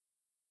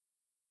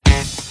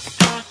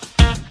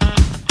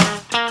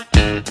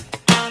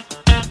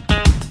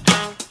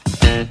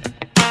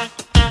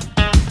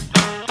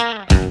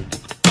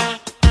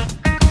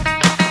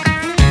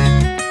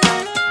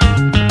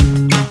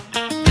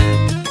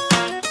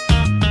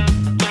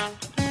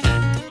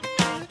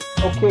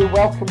Okay,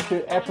 welcome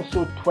to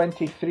episode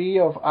 23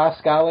 of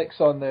Ask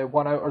Alex on the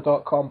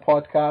OneOuter.com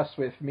podcast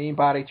with me,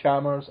 Barry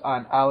Chalmers,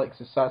 and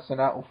Alex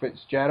Assassinato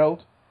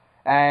Fitzgerald.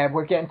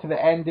 We're getting to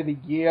the end of the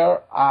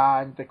year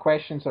and the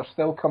questions are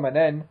still coming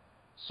in,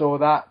 so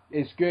that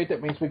is good.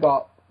 It means we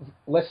got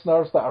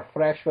listeners that are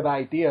fresh with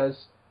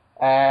ideas,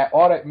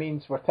 or it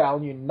means we're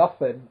telling you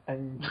nothing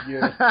and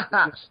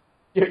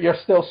you're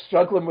still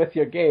struggling with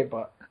your game,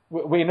 but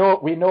we know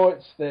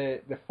it's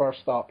the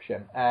first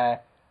option.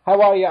 How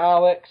are you,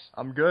 Alex?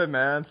 I'm good,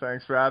 man.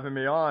 Thanks for having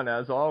me on,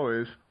 as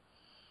always.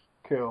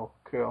 Cool.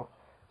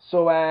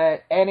 So,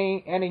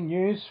 any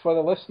news for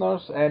the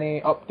listeners?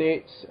 Any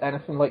updates?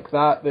 Anything like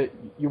that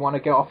you want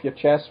to get off your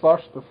chest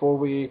first before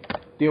we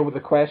deal with the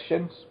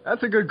questions?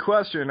 That's a good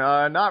question.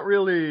 Not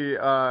really.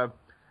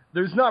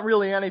 There's not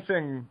really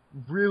anything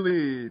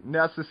really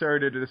necessary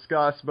to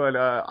discuss, but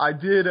I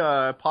did.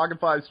 Pocket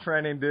Fives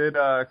Training did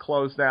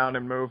close down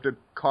and move to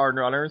Card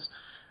Runners.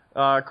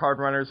 Card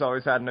Runners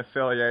always had an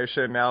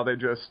affiliation. Now they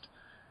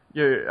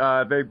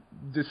they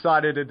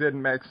decided it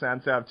didn't make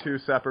sense to have two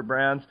separate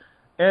brands.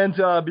 And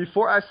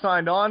before I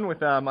signed on with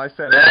them, I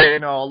said, hey,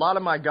 a lot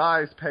of my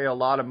guys pay a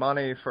lot of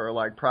money for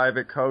like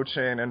private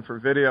coaching and for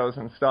videos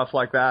and stuff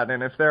like that.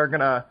 And if they're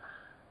gonna,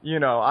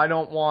 I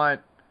don't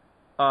want.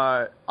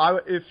 I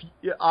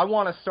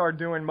want to start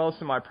doing most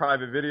of my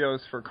private videos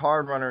for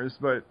Card Runners,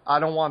 but I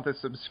don't want the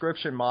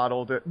subscription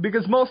model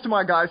because most of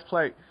my guys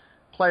play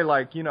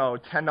like, $10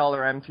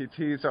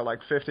 MTTs or like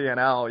 50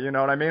 NL, you know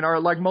what I mean? Or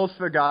like most of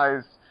the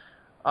guys,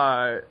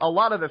 a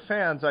lot of the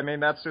fans, I mean,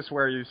 that's just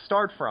where you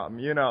start from,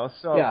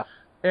 so, yeah.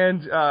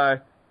 And,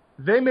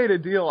 they made a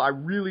deal I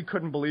really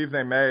couldn't believe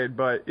they made,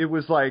 but it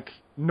was like,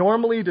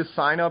 normally to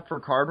sign up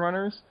for Card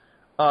Runners,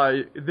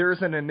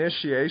 there's an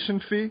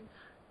initiation fee,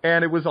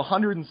 and it was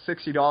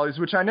 $160,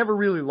 which I never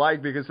really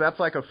liked because that's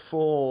like a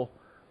full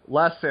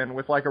lesson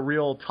with like a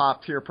real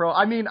top tier pro.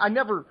 I mean,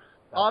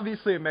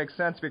 obviously it makes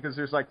sense because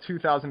there's like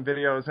 2,000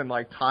 videos and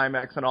like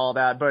Timex and all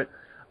that, but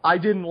I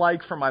didn't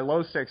like for my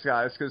low stakes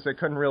guys because they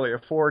couldn't really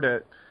afford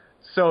it.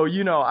 So,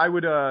 I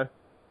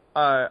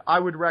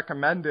would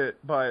recommend it,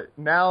 but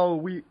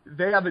now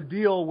they have a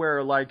deal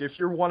where like if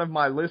you're one of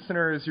my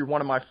listeners, you're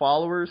one of my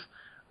followers,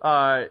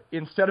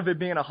 instead of it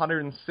being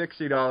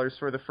 $160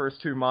 for the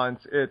first 2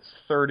 months, it's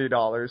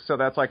 $30. So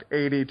that's like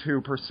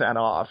 82%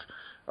 off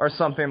or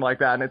something like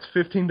that. And it's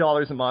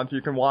 $15 a month.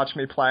 You can watch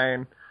me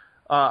playing.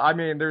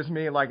 There's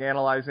me like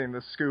analyzing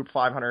the Scoop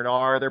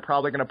 500R. They're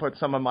probably going to put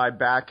some of my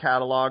back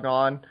catalog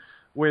on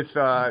with,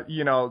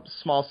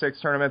 small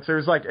stakes tournaments.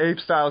 There's like Ape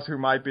Styles, who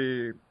might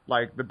be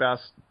like the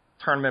best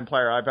tournament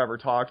player I've ever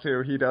talked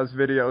to. He does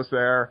videos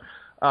there.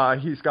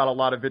 He's got a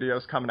lot of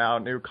videos coming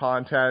out, new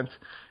content.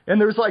 And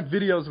there's like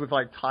videos with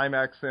like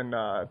Timex and,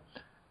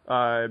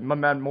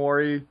 Mehmet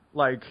Mori,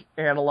 like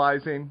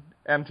analyzing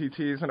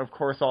MTTs, and of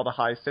course all the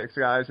high stakes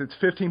guys. It's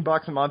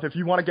 $15 a month. If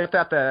you want to get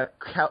that, the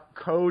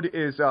code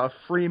is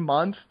free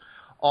month,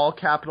 all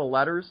capital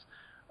letters.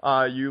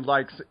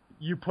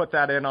 You put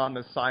that in on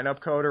the sign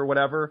up code or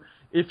whatever.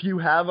 If you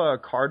have a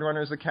Card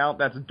Runners account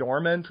that's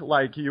dormant,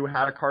 like you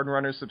had a Card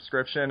Runners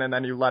subscription and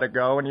then you let it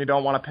go and you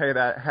don't want to pay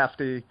that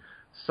hefty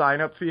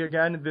sign up fee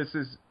again, this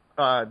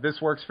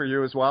works for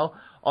you as well.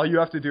 All you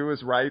have to do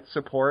is write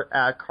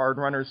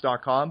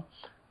support@cardrunners.com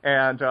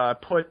and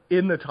put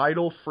in the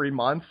title free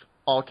month,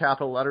 all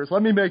capital letters.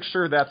 Let me make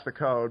sure that's the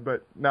code,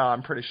 but no,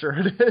 I'm pretty sure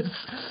it is.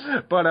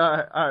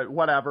 But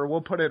whatever,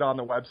 we'll put it on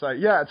the website.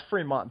 Yeah, it's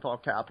free month, all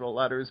capital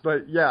letters.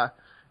 But yeah,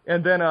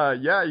 and then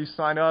you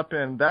sign up,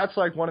 and that's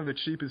like one of the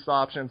cheapest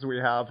options we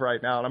have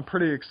right now, and I'm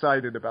pretty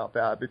excited about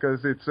that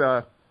because it's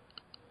for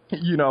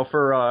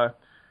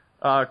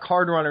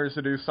Card Runners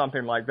to do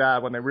something like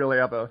that when they really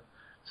have a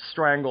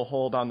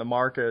stranglehold on the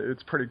market,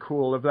 it's pretty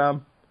cool of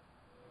them.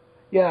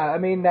 Yeah,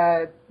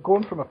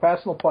 going from a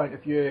personal point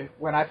of view,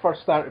 when I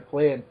first started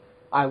playing,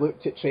 I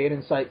looked at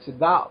training sites, and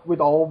that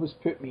would always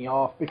put me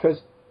off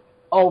because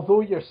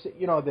although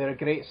they're a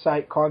great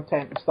site,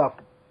 content and stuff,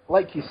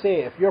 like you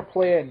say, if you're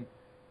playing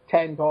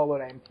 $10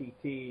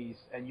 MTTs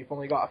and you've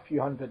only got a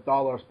few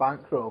 $100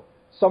 bankroll,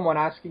 someone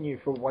asking you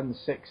for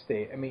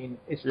 $160,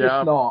 it's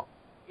just not.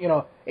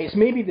 It's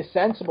maybe the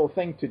sensible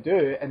thing to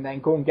do, and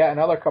then go and get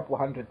another couple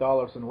of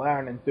 $100 and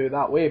learn and do it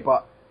that way,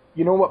 but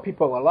you know what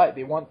people are like.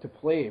 They want to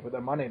play with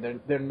their money.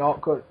 They're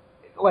not good.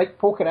 Like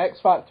Poker X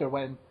Factor,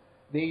 when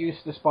they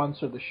used to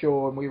sponsor the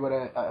show and we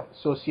were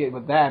associated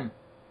with them,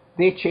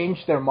 they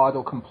changed their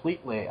model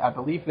completely. I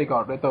believe they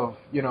got rid of,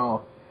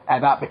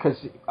 that because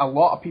a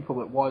lot of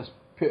people, it was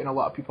putting a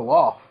lot of people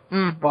off.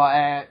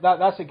 But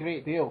that's a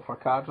great deal for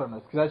Card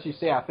Runners because, as you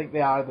say, I think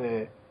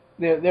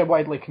they're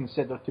widely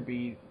considered to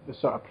be the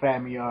sort of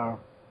premier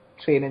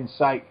training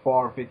site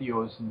for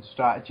videos and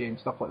strategy and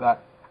stuff like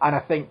that. And I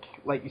think,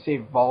 like you say,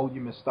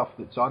 volume is stuff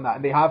that's on that.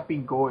 And they have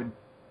been going.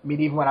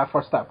 Even when I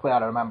first started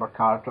playing, I remember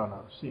Card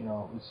Runners. It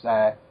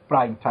was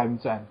Brian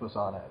Townsend was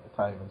on it at the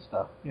time and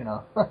stuff.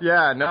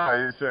 Yeah,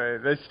 no,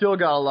 they still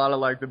got a lot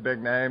of like the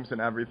big names and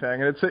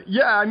everything. And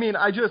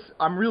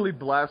I'm really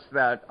blessed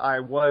that I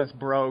was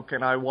broke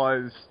and I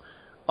was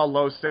a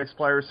low stakes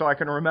player, so I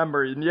can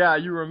remember. And yeah,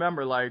 you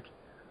remember like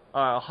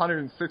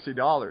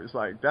 $160.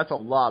 Like that's a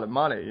lot of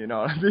money. You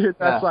know what I mean?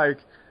 That's like,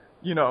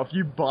 you know, if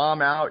you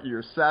bomb out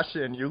your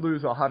session, you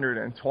lose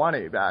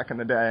 120 back in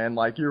the day, and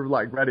like you're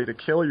like ready to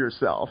kill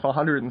yourself.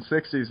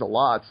 160 is a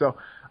lot. So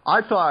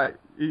I thought,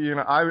 you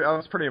know, I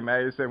was pretty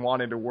amazed they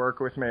wanted to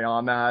work with me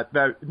on that.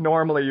 That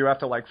normally you have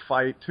to like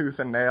fight tooth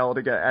and nail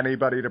to get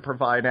anybody to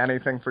provide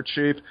anything for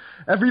cheap.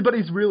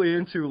 Everybody's really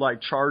into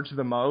like charge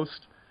the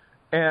most,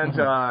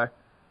 and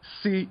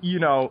see, you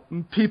know,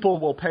 people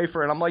will pay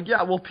for it. I'm like,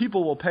 yeah, well,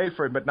 people will pay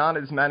for it, but not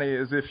as many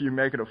as if you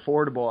make it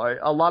affordable.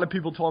 A lot of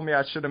people told me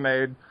I should have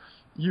made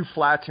you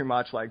flat too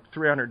much, like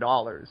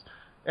 $300.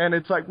 And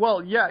it's like,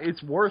 well, yeah,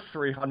 it's worth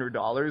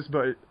 $300,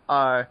 but,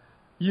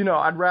 you know,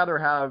 I'd rather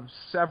have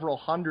several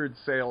hundred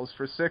sales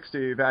for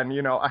 60 than,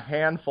 you know, a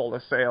handful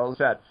of sales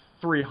at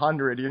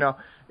 300, you know.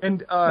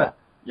 And,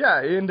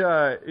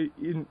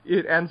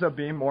 it ends up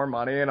being more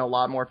money, and a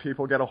lot more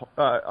people get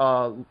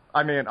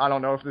I mean, I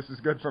don't know if this is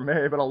good for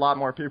me, but a lot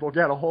more people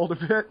get a hold of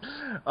it.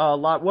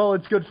 Well,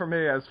 it's good for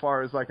me as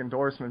far as like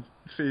endorsement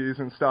fees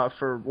and stuff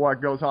for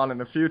what goes on in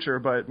the future,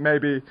 but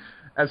maybe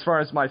as far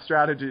as my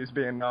strategies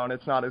being known,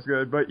 it's not as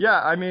good. But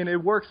yeah, I mean,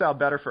 it works out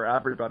better for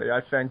everybody, I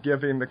think,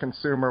 giving the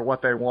consumer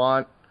what they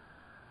want.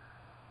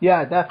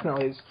 Yeah,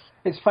 definitely.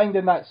 It's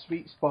finding that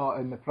sweet spot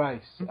in the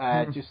price,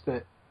 just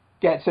that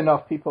gets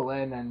enough people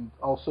in and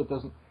also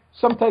doesn't.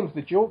 Sometimes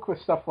the joke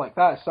with stuff like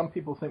that is some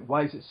people think,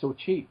 why is it so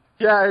cheap?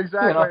 Yeah,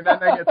 exactly. You know? And then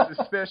they get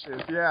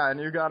suspicious. Yeah, and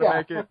you got to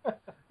make it.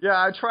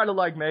 Yeah, I try to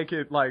like make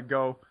it like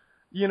go,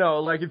 you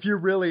know, like if you're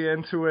really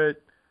into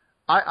it.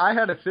 I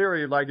had a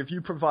theory, like if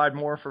you provide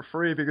more for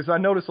free, because I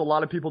noticed a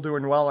lot of people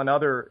doing well in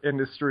other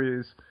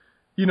industries,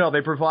 you know,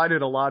 they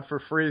provided a lot for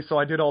free. So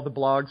I did all the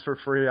blogs for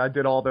free. I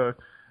did all the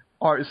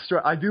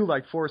I do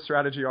like 4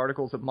 strategy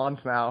articles a month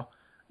now,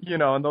 you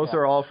know, and those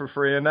are all for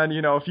free. And then,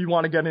 you know, if you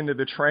want to get into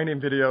the training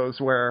videos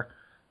where,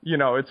 you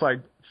know, it's like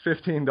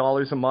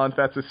 $15 a month,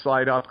 that's a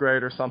slight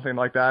upgrade or something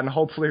like that. And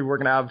hopefully we're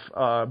going to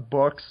have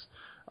books.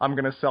 I'm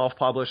going to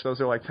self-publish.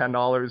 Those are like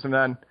 $10. And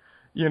then,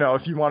 you know,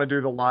 if you want to do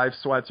the live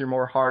sweats, you're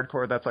more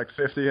hardcore, that's like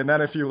 $50. And then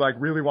if you like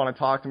really want to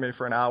talk to me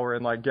for an hour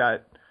and like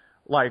get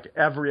like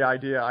every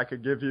idea, I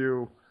could give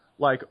you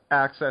like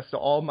access to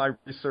all my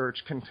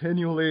research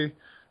continually,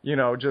 you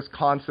know, just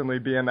constantly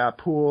be in that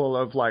pool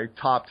of like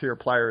top tier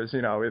players,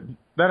 you know,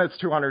 then it's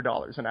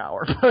 $200 an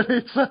hour. But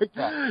it's like,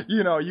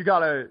 you know, you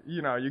gotta,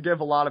 you know, you give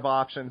a lot of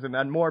options, and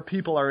then more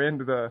people are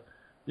into the,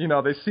 you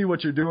know, they see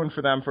what you're doing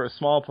for them for a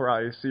small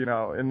price, you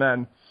know, and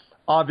then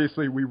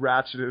obviously we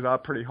ratcheted it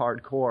up pretty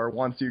hardcore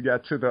once you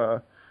get to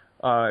the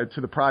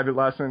private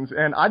lessons.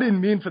 And I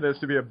didn't mean for this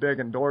to be a big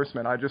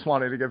endorsement. I just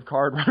wanted to give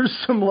card runners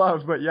some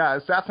love. But yeah,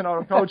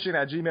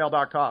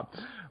 assassinautocoaching@gmail.com.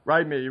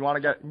 Write me. You want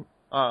to get,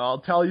 I'll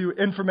tell you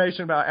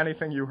information about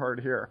anything you heard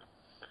here.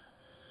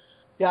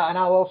 Yeah, and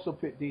I'll also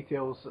put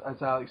details,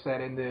 as Alex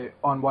said,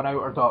 on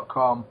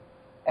oneouter.com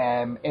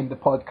in the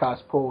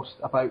podcast post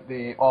about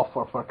the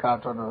offer for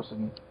card runners,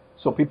 and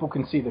so people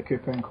can see the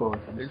coupon code.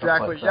 And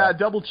exactly. Like yeah,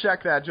 double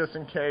check that just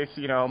in case,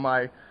 you know,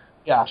 my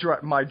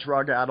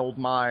drug-addled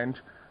mind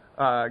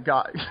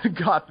got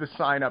the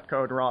sign-up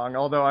code wrong,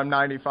 although I'm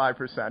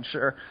 95%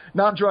 sure.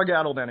 Not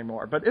drug-addled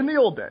anymore, but in the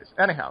old days.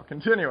 Anyhow,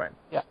 continuing.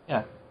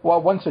 Yeah. Well,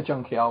 once a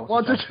junkie,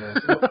 always a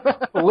junkie.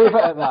 We'll leave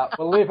it at that.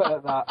 We'll leave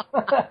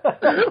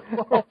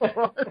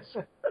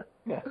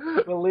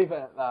it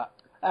at that.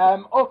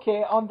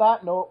 Okay, on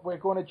that note, we're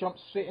going to jump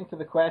straight into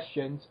the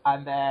questions,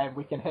 and then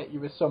we can hit you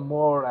with some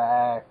more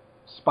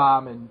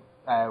spam and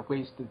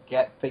ways to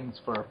get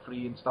things for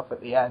free and stuff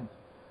at the end.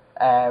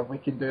 We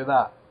can do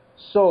that.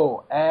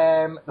 So,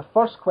 the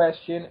first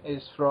question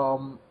is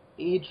from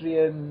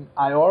Adrian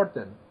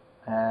Iorden.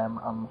 I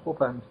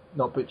hope I'm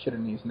not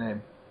butchering his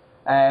name.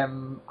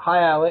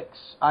 Hi Alex,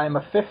 I am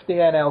a 50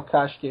 NL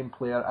cash game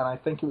player, and I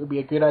think it would be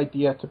a good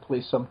idea to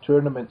play some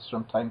tournaments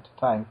from time to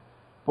time.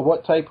 But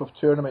what type of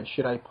tournament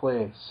should I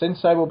play?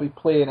 Since I will be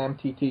playing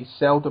MTTs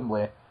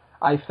seldomly,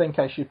 I think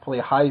I should play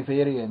high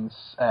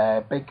variance,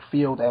 big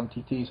field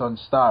MTTs on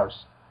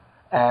stars.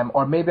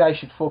 Or maybe I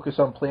should focus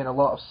on playing a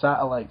lot of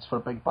satellites for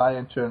big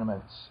buy-in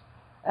tournaments.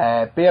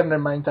 Bearing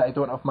in mind that I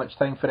don't have much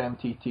time for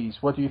MTTs,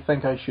 what do you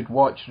think I should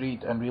watch,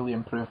 read, and really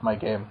improve my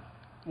game?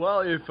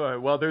 Well,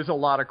 there's a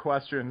lot of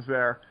questions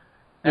there.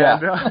 Yeah.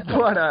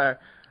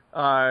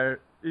 And,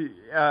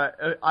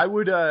 I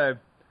would,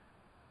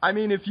 I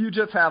mean, if you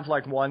just have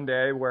like one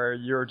day where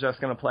you're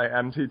just going to play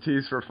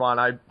MTTs for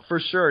fun, for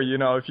sure, you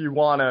know, if you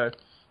want to,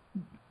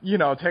 you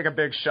know, take a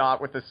big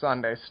shot with the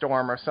Sunday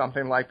Storm or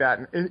something like that.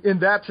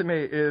 And that to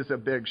me is a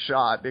big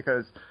shot,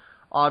 because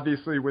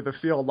obviously with a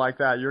field like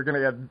that, you're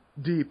going to get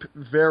deep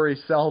very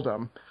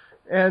seldom.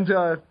 And,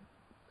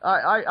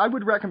 I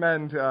would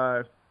recommend,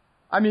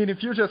 I mean,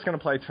 if you're just going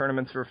to play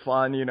tournaments for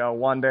fun, you know,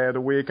 one day of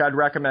the week, I'd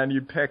recommend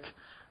you pick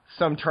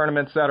some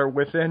tournaments that are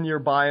within your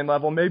buy-in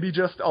level, maybe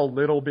just a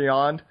little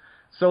beyond.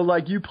 So,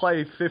 like, you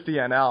play 50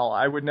 NL,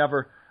 I would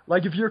never,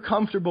 like, if you're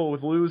comfortable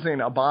with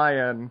losing a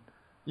buy-in,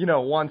 you know,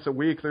 once a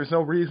week, there's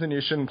no reason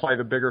you shouldn't play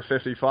the bigger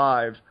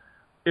 55.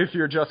 if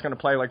you're just going to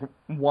play like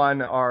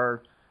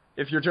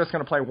if you're just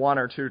going to play one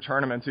or two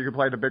tournaments, you could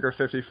play the bigger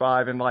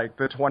 55 and like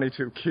the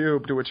 22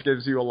 cubed, which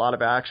gives you a lot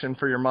of action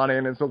for your money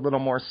and is a little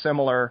more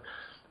similar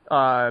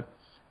to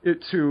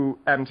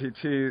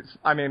MTTs.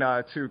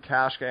 To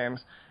cash games.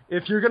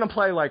 If you're going to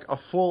play like a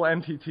full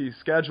MTT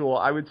schedule,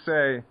 I would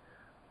say,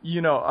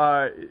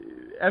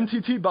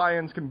 MTT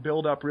buy-ins can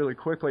build up really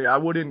quickly. I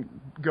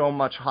wouldn't go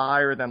much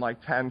higher than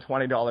like $10,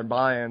 $20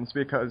 buy-ins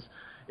because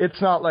it's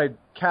not like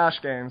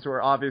cash games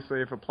where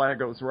obviously if a play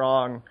goes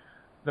wrong,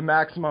 the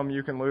maximum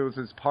you can lose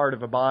is part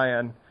of a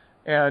buy-in.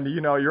 And,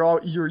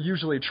 you're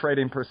usually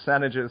trading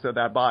percentages of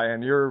that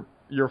buy-in. Your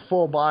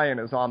full buy-in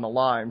is on the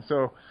line.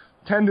 So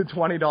 $10 to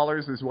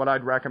 $20 is what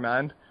I'd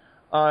recommend.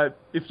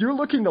 If you're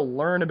looking to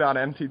learn about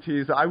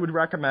MTTs, I would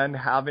recommend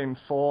having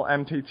full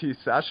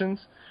MTT sessions.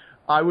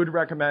 I would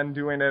recommend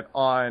doing it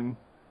on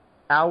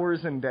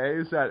hours and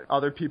days that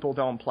other people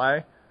don't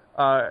play.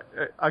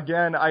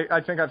 Again,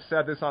 I think I've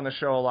said this on the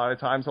show a lot of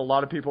times. A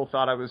lot of people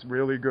thought I was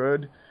really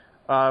good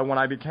when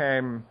I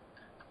became,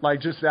 like,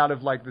 just out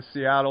of, like, the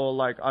Seattle,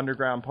 like,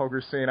 underground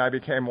poker scene. I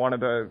became one of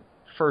the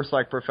first,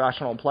 like,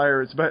 professional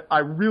players. But I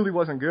really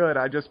wasn't good.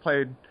 I just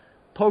played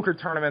poker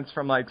tournaments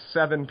from like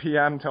 7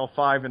 p.m. till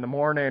 5 in the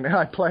morning, and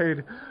I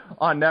played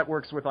on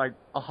networks with like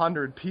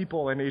 100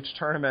 people in each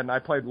tournament, and I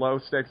played low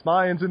stakes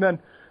buy-ins, and then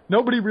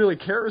nobody really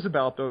cares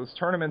about those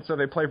tournaments, so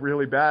they play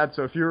really bad.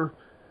 So if you're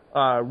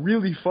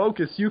really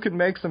focused, you can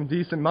make some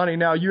decent money.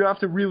 Now, you have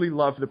to really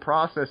love the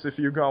process. If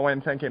you go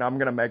in thinking, I'm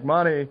going to make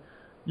money,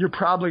 you're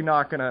probably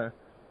not going to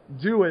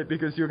do it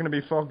because you're going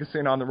to be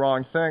focusing on the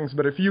wrong things.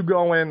 But if you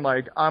go in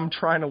like, I'm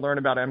trying to learn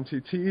about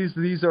MTTs,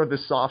 these are the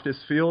softest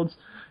fields.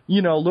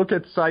 Look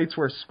at sites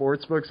where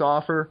sportsbooks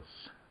offer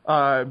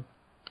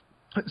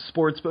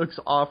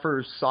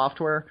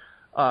software.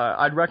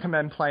 I'd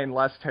recommend playing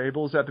less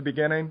tables at the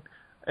beginning,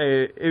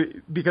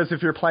 because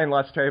if you're playing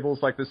less tables,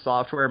 like the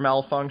software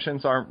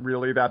malfunctions aren't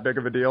really that big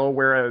of a deal.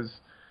 Whereas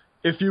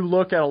if you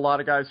look at a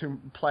lot of guys who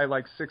play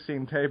like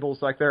 16 tables,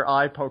 like their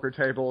iPoker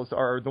tables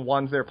are the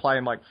ones they're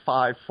playing like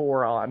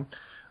 5-4 on,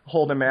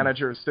 holding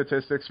manager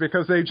statistics,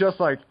 because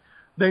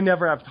they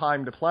never have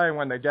time to play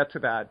when they get to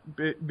that,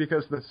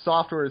 because the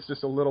software is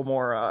just a little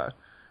more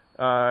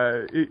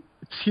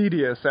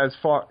tedious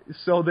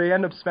so they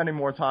end up spending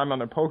more time on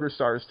their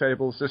PokerStars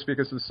tables just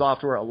because the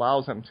software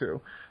allows them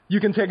to. You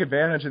can take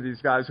advantage of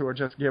these guys who are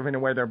just giving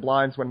away their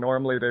blinds when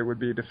normally they would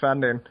be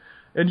defending.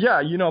 And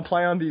yeah,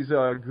 play on these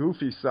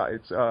goofy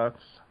sites. A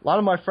lot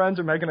of my friends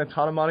are making a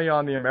ton of money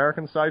on the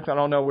American sites. I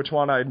don't know which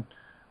one I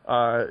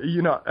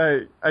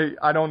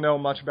don't know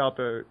much about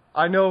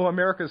I know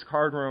America's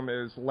Card Room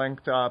is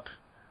linked up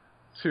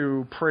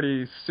to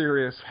pretty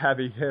serious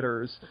heavy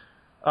hitters.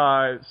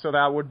 So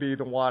that would be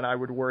the one I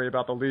would worry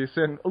about the least.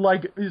 And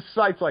like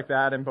sites like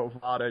that in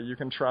Bovada, you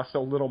can trust a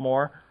little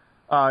more.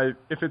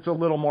 If it's a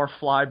little more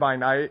fly by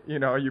night,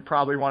 you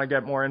probably want to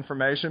get more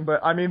information.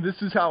 But I mean,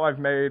 this is how I've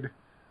made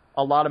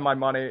a lot of my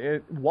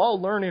money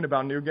while learning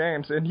about new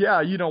games. And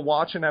yeah,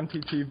 watch an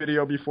MTT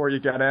video before you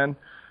get in.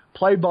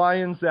 Play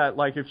buy-ins that,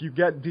 like, if you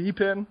get deep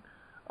in,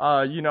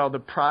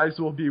 the prize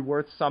will be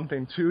worth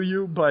something to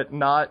you, but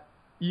not,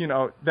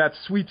 that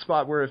sweet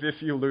spot where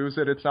if you lose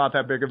it, it's not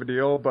that big of a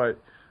deal. But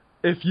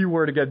if you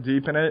were to get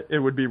deep in it, it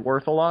would be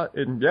worth a lot.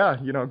 And yeah,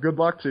 good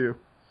luck to you.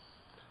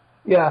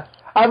 Yeah,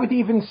 I would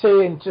even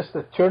say in just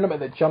a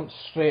tournament that jumps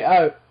straight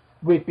out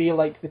would be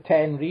like the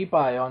 10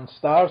 rebuy on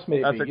Stars,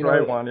 maybe. That's a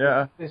great one,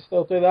 yeah. They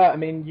still do that. I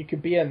mean, you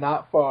could be in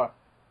that for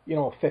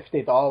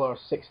 $50,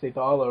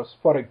 $60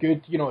 for a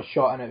good,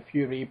 shot and a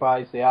few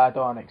rebuys, the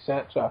add-on,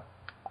 etc.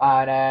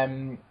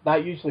 And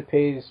that usually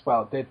pays,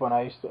 well, it did when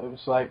I used to, it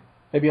was like,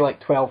 maybe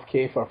like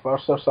 12k for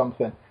first or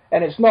something.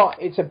 And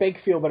it's a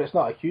big field, but it's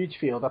not a huge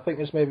field. I think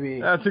there's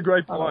maybe... That's a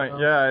great point,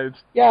 yeah. It's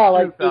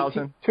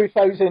like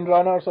 2,000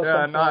 runners or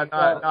something.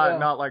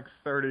 Not like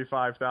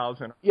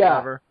 35,000 or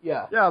whatever.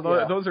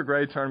 Those are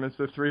great tournaments.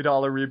 The $3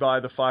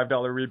 rebuy, the $5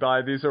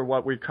 rebuy, these are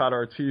what we cut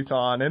our teeth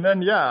on. And then,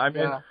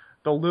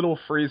 the little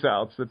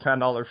freeze-outs, the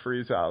 $10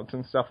 freeze-outs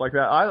and stuff like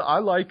that. I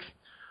like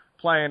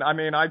playing. I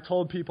mean, I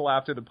told people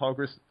after the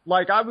poker,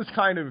 like, I was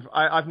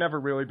I've never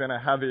really been a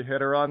heavy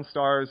hitter on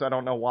Stars. I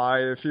don't know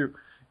why. If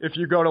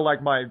you go to,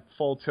 like, my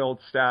full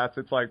tilt stats,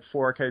 it's like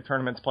 4K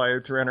tournaments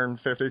played,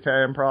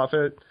 350K in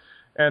profit.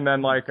 And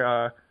then, like,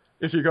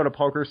 if you go to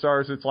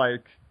PokerStars, it's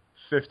like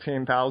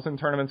 15,000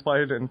 tournaments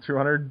played and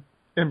 200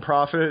 in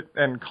profit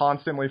and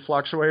constantly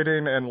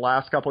fluctuating. And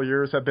last couple of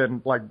years have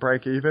been, like,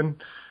 break even.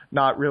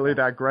 Not really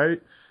that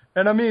great.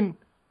 And I mean,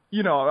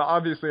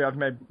 obviously I've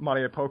made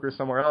money at poker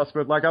somewhere else,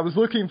 but like I was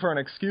looking for an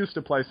excuse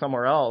to play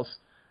somewhere else.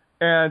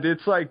 And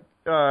it's like,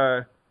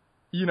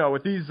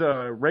 with these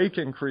rake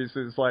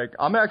increases, like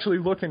I'm actually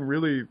looking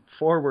really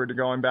forward to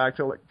going back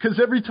to, like, because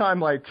every time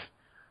like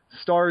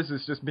Stars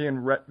is just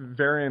being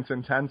variance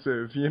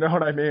intensive, you know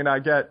what I mean? I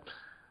get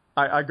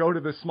I go to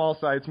the small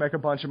sites, make a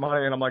bunch of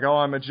money, and I'm like, oh,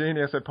 I'm a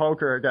genius at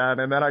poker again.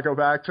 And then I go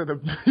back to the,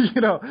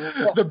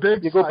 the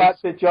big You go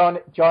sites. back to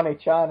Johnny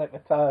Chan at the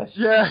Taj.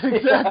 Yeah,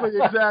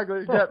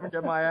 exactly.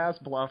 Get my ass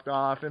bluffed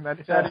off, and then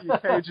Eddie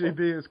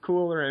KGB is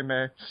cooler than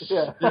me.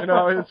 Yeah.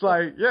 It's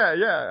like, yeah.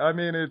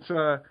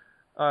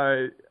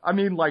 I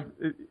mean,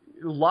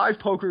 live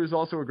poker is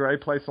also a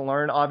great place to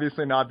learn.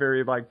 Obviously, not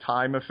very like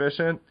time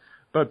efficient,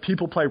 but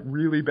people play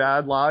really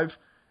bad live.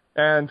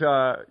 And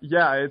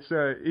it's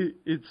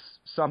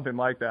something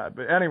like that.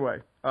 But anyway,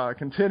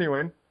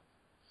 continuing.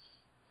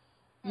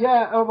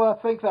 Yeah, well,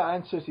 I think that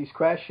answers his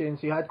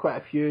questions. He had quite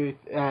a few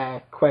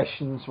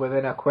questions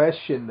within a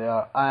question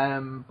there.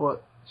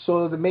 But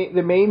so the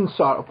main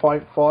sort of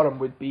point for him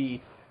would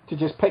be to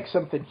just pick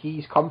something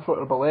he's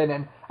comfortable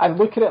in and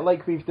look at it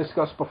like we've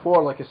discussed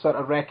before, like a sort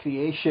of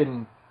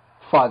recreation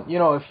fun.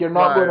 If you're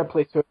not going to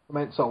play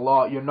tournaments a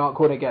lot, you're not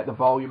going to get the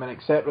volume and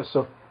etc.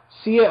 So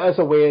see it as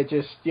a way of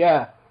just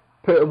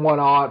putting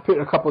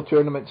a couple of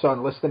tournaments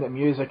on, listening to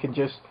music, and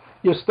just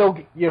you're still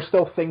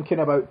thinking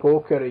about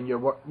poker and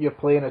you're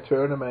playing a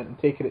tournament and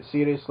taking it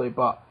seriously,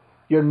 but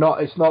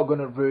it's not going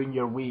to ruin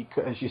your week,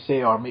 as you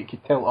say, or make you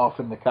tilt off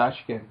in the cash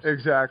games.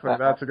 Exactly,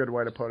 that's a good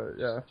way to put it.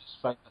 Yeah.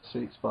 Just find that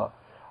sweet spot.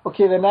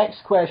 Okay, the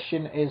next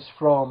question is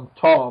from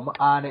Tom,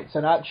 and it's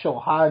an actual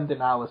hand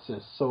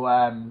analysis. So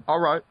all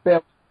right,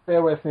 bear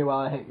with me while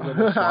I hit you with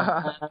this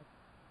one.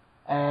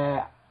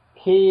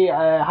 He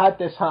had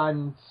this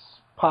hand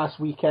past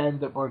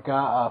weekend at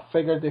Borgata.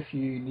 Figured if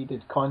you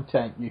needed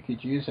content, you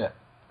could use it.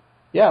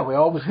 Yeah, we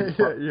always need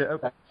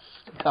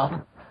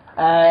content.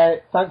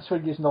 Thanks for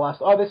using the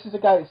last. Oh, this is a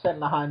guy that sent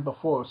in a hand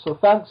before, so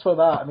thanks for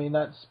that. I mean,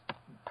 that's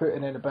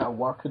putting in a bit of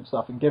work and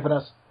stuff and giving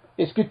us.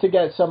 It's good to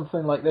get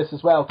something like this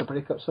as well to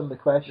break up some of the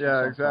questions.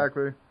 Yeah,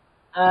 exactly.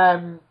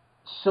 You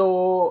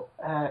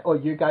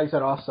guys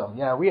are awesome.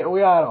 Yeah, we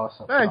are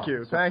awesome. Thank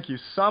you.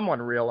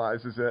 Someone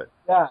realizes it.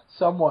 Yeah,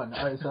 someone.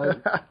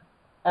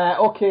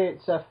 Okay,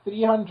 it's a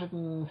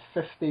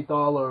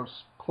 $350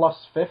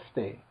 plus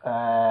 50.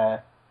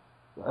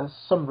 That's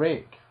some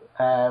rake.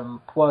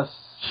 Plus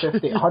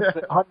 50,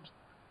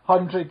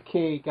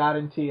 100k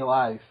guarantee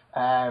live.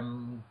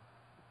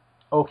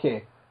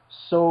 Okay,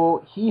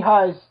 so he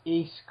has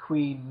ace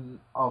queen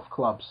of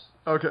clubs.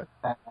 Okay.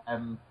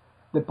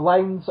 The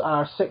blinds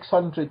are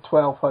 600,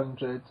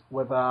 1200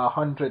 with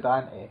 100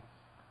 ante.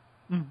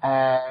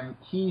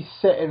 He's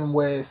sitting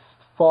with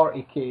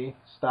 40k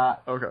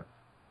stat. Okay.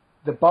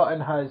 The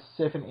button has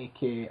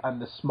 70k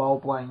and the small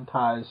blind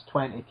has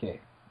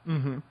 20k.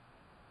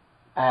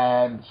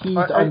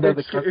 He's under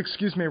the.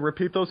 Excuse me.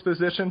 Repeat those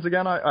positions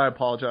again. I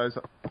apologize.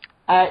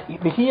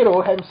 The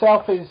hero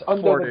himself is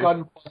under 40. the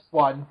gun plus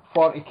 1,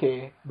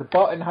 40k. The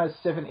button has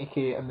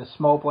 70k and the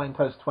small blind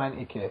has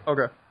 20k.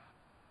 Okay.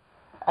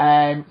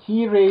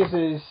 He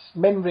raises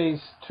min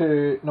raise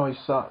to. No,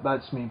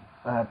 that's me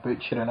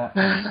butchering it.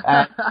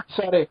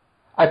 Sorry.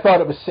 I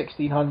thought it was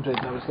 1600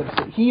 and I was going to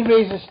say he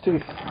raises to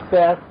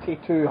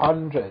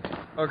 3200.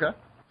 Okay.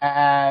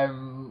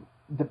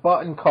 The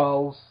button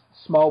calls,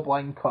 small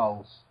blind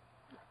calls,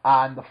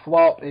 and the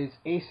flop is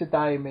ace of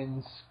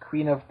diamonds,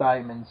 queen of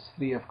diamonds,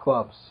 three of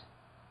clubs.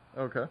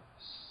 Okay.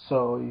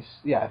 So he's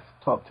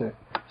top two.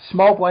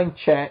 Small blind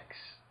checks.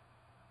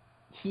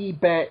 He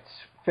bets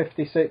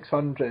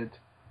 5600,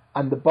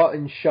 and the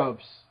button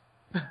shoves.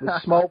 The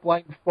small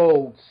blind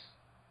folds.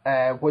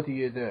 What do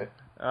you do?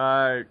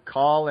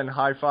 Call and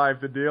high five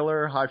the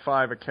dealer, high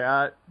five a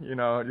cat.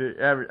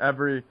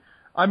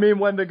 I mean,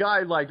 when the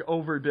guy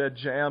overdid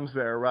jams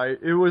there, right?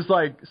 It was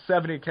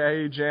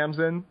 70k jams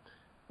in.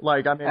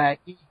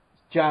 He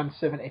jammed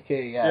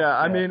 70k. Yeah. Yeah,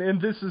 I mean,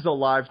 and this is a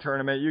live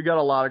tournament. You got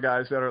a lot of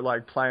guys that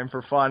are playing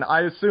for fun.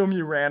 I assume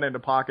you ran into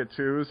pocket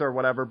twos or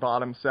whatever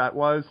bottom set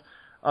was.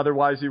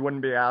 Otherwise, you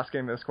wouldn't be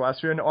asking this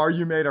question. Or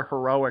you made a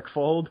heroic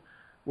fold,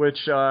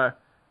 which when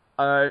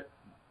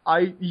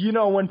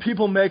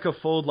people make a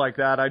fold like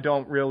that, I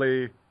don't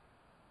really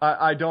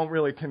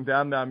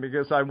condemn them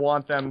because I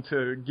want them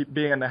to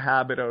be in the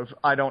habit of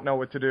I don't know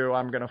what to do,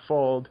 I'm going to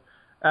fold,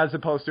 as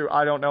opposed to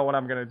I don't know what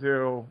I'm going to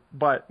do,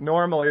 but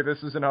normally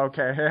this is an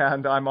okay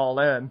hand, I'm all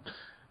in.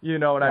 You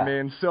know what I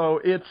mean? So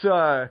it's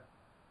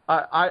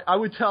I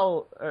would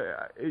tell,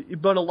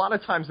 but a lot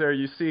of times there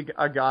you see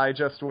a guy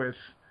just with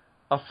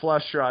a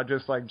flush draw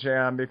just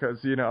jam because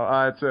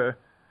it's a.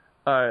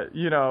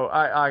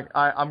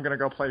 I'm gonna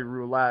go play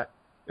roulette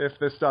if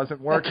this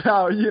doesn't work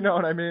out. You know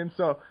what I mean?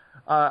 So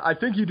I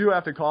think you do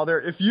have to call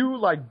there. If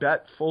you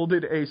bet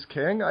folded ace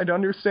king, I'd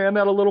understand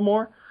that a little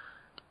more.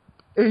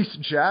 Ace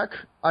jack,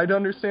 I'd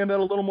understand that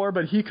a little more.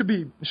 But he could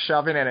be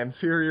shoving an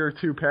inferior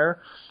two pair.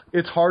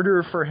 It's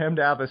harder for him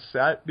to have a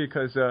set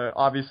because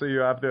obviously you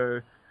have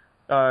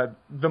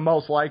the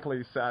most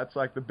likely sets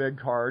like the big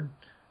card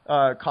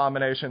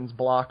combinations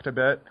blocked a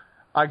bit.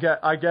 I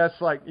guess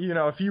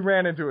if you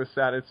ran into a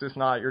set, it's just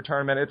not your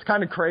tournament. It's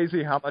kind of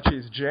crazy how much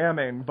he's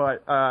jamming,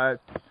 but I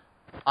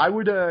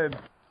would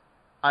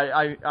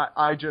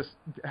I just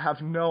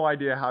have no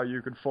idea how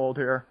you could fold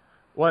here.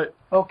 What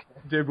Okay.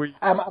 did we?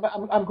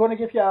 I'm going to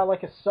give you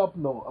like a sub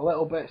note, a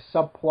little bit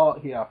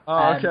subplot here.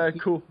 Oh, okay,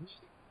 cool.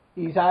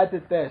 He's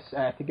added this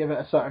to give it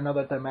a sort of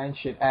another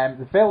dimension.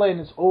 The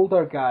villain's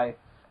older guy.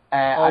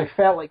 I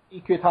felt like he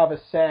could have a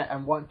set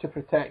and want to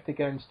protect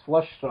against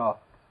Flushstraw,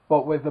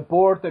 but with the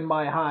board in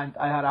my hand,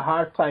 I had a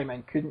hard time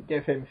and couldn't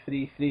give him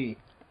 3-3,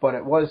 but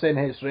it was in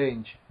his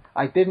range.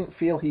 I didn't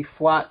feel he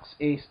flats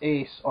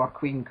ace-ace or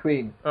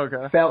queen-queen.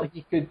 Okay. Felt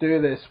he could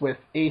do this with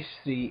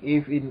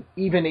ace-3,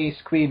 even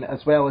ace-queen,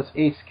 as well as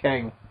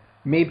ace-king,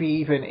 maybe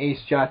even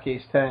ace-jack,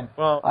 ace-10.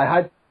 Well, I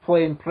had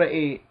playing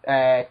pretty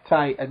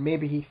tight, and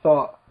maybe he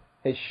thought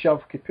his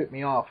shove could put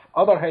me off.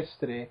 Other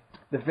history,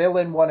 the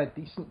villain won a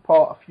decent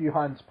pot a few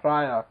hands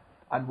prior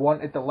and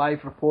wanted the live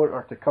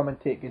reporter to come and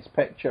take his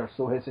picture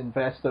so his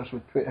investors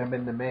would put him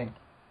in the main.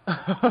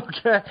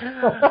 Okay.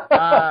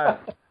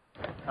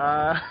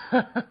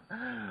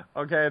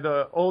 Okay,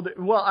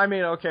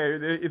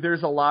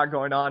 there's a lot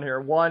going on here.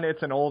 One,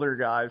 it's an older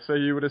guy, so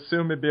you would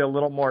assume it'd be a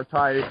little more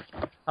tight.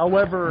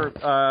 However,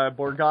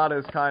 Borgata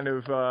is kind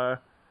of,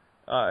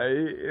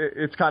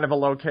 it's kind of a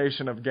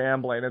location of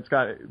gambling.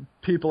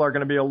 People are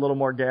going to be a little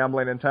more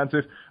gambling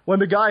intensive. When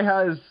the guy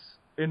has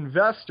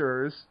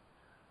investors,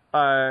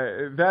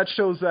 that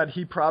shows that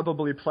he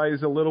probably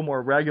plays a little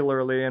more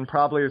regularly and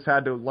probably has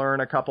had to learn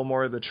a couple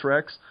more of the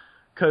tricks,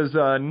 because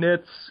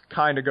nits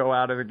kind of go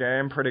out of the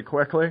game pretty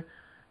quickly.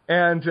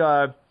 And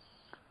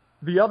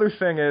the other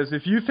thing is,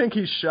 if you think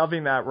he's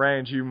shoving that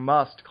range, you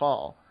must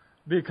call,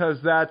 because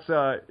that's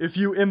if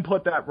you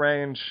input that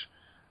range.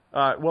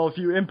 If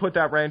you input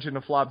that range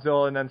into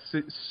Flopzilla and then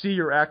see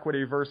your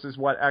equity versus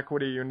what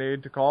equity you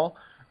need to call,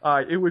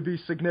 it would be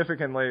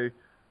significantly,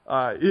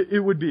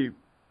 it would be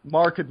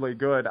markedly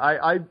good.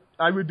 I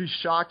would be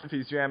shocked if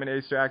he's jamming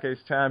ace-jack,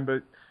 ace-10,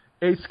 but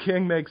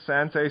ace-king makes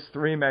sense,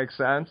 ace-3 makes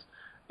sense.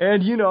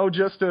 And,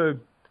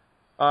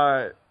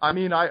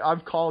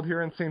 I've called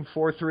here and seen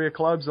 4-3 of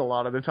clubs a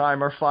lot of the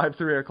time, or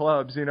 5-3 of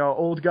clubs.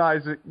 Old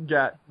guys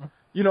get,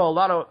 a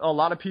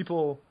lot of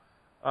people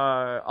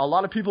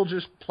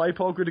just play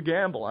poker to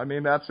gamble. I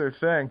mean, that's their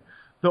thing.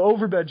 The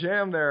overbet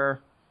jam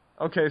there,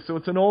 okay, so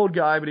it's an old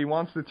guy, but he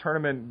wants the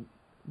tournament.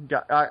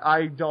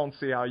 I don't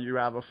see how you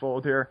have a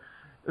fold here.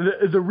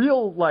 The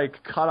real,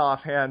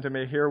 cutoff hand to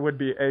me here would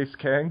be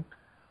ace-king.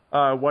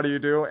 What do you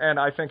do? And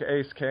I think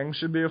ace-king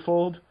should be a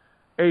fold.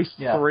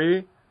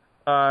 Ace-3.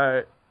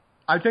 Yeah.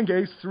 I think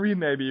ace-3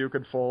 maybe you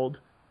could fold.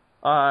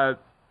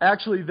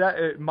 Actually,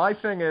 my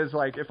thing is,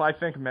 if I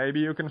think maybe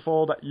you can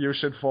fold, you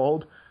should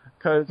fold.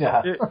 Because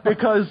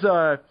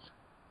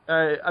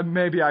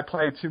maybe I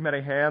play too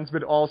many hands,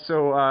 but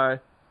also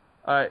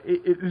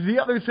the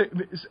other thing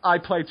is I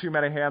play too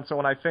many hands, so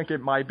when I think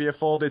it might be a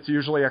fold, it's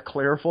usually a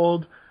clear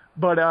fold.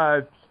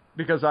 But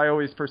because I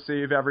always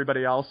perceive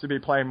everybody else to be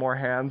playing more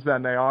hands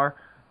than they are,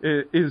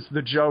 is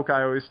the joke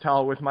I always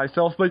tell with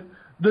myself. But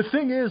the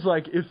thing is,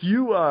 if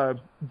you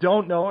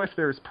don't know if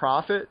there's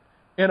profit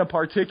in a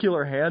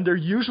particular hand, there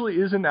usually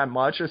isn't that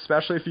much,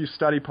 especially if you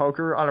study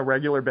poker on a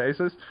regular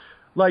basis.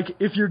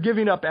 If you're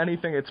giving up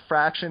anything, it's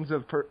fractions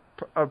of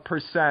a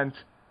percent,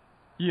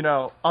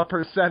 a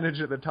percentage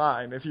of the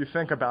time, if you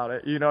think about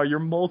it. You're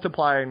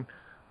multiplying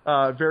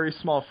very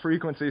small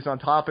frequencies on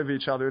top of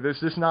each other. There's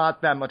just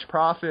not that much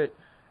profit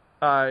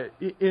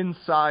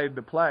inside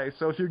the play.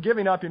 So if you're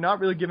giving up, you're not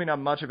really giving up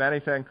much of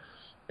anything.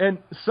 And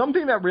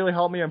something that really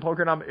helped me in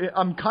poker,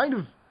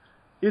 and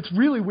it's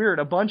really weird.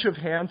 A bunch of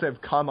hands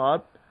have come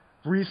up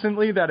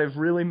recently that have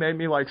really made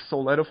me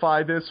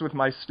solidify this with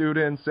my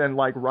students and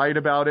write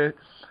about it.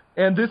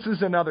 And this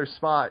is another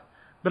spot.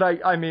 But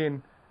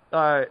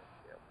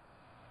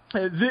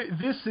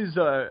this is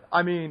the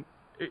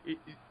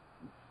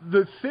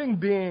thing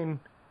being,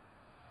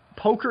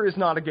 poker is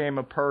not a game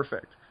of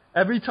perfect.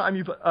 Every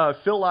time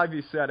Phil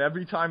Ivey said,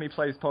 every time he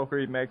plays poker,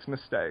 he makes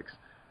mistakes.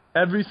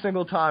 Every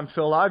single time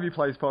Phil Ivey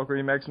plays poker,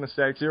 he makes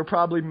mistakes. You're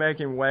probably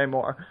making way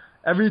more.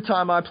 Every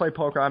time I play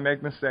poker, I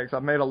make mistakes.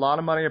 I've made a lot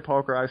of money at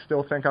poker. I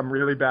still think I'm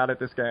really bad at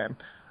this game.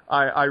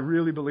 I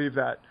really believe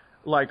that.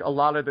 A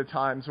lot of the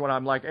times when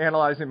I'm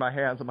analyzing my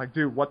hands, I'm like,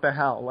 dude, what the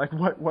hell?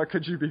 What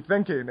could you be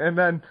thinking? And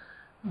then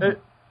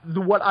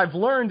what I've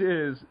learned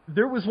is,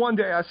 there was one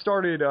day I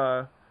started,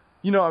 I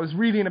was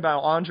reading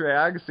about Andre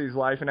Agassi's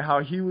life and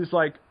how he was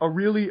a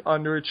really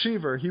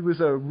underachiever. He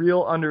was a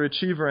real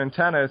underachiever in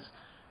tennis.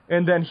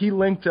 And then he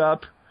linked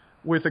up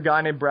with a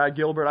guy named Brad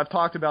Gilbert. I've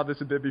talked about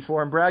this a bit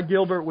before, and Brad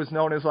Gilbert was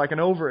known as an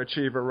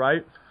overachiever,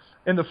 right?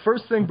 And the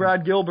first thing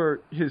Brad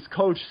Gilbert, his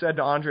coach, said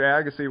to Andre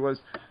Agassi was,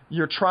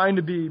 you're trying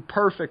to be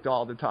perfect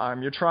all the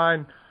time. You're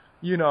trying,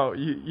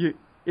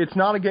 it's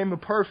not a game of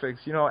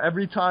perfects.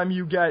 Every time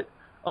you get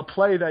a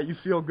play that you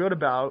feel good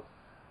about,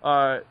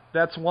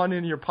 that's one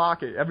in your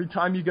pocket. Every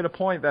time you get a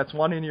point, that's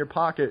one in your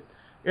pocket.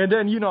 And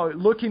then,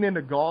 looking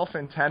into golf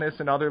and tennis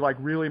and other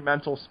really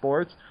mental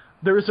sports,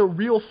 there's a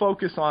real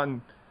focus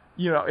on,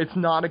 it's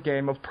not a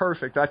game of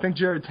perfect. I think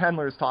Jared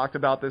Tendler has talked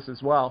about this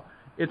as well.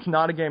 It's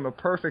not a game of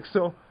perfect.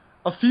 So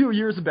a few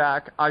years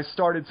back, I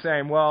started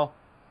saying, well,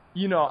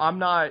 I'm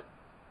not,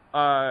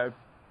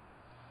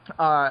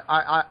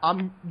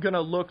 I'm going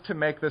to look to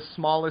make the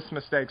smallest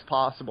mistakes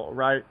possible,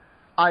 right?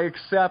 I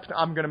accept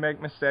I'm going to make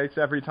mistakes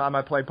every time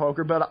I play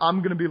poker, but I'm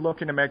going to be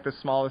looking to make the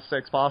smallest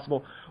mistakes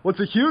possible.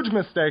 What's a huge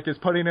mistake is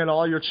putting in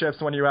all your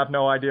chips when you have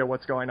no idea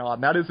what's going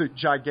on. That is a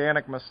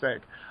gigantic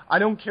mistake. I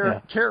don't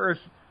care if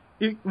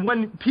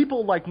when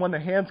people, like, when the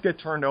hands get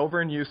turned over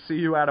and you see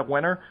you at a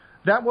winner,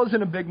 that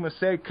wasn't a big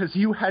mistake because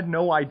you had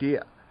no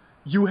idea.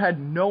 You had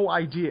no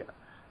idea.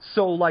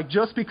 So, like,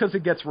 just because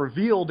it gets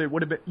revealed, it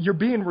would have been, you're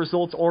being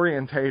results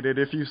orientated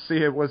if you see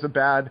it was a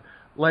bad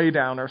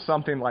laydown or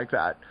something like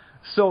that.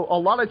 So a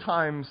lot of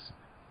times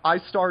I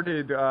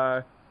started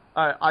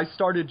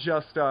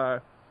just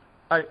when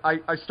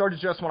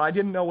I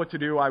didn't know what to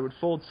do, I would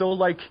fold. So,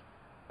 like,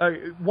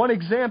 one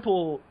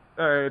example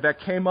that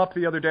came up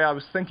the other day, I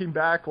was thinking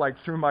back, like,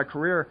 through my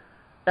career.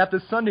 At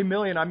the Sunday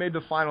Million, I made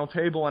the final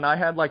table, and I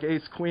had, like,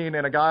 ace-queen,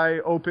 and a guy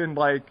opened,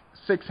 like,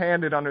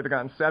 6-handed under the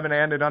gun,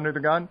 7-handed under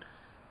the gun.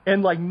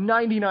 And, like,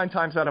 99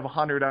 times out of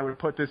 100, I would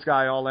put this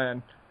guy all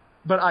in.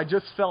 But I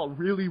just felt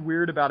really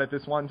weird about it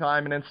this one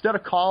time, and instead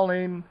of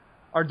calling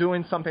or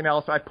doing something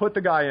else, I put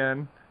the guy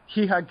in.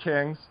 He had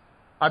kings.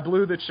 I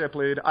blew the chip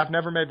lead. I've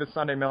never made the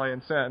Sunday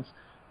Million since.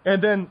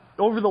 And then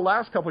over the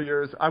last couple of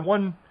years, I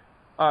won.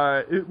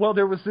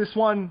 There was this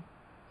one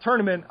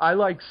tournament. I,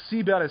 like,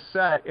 c-bet a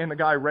set, and the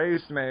guy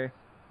raised me,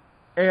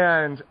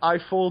 and I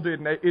folded,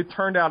 and it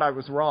turned out I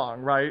was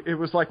wrong, right? It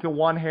was like the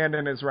one hand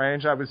in his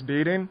range I was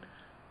beating,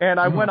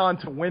 and I went on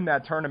to win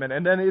that tournament.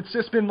 And then it's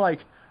just been, like,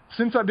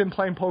 since I've been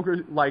playing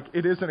poker, like,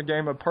 it isn't a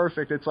game of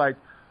perfect. It's like,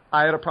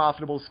 I had a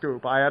profitable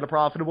scoop. I had a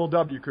profitable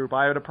W-coup.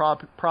 I had a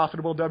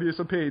profitable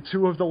WSOP.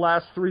 2 of the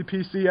last 3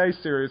 PCA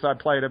series I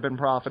played have been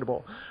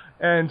profitable.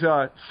 And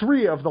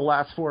 3 of the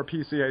last 4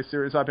 PCA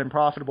series I've been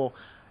profitable.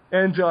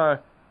 And,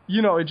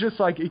 it just,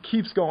 like, it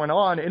keeps going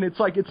on. And it's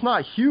like, it's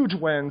not huge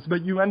wins,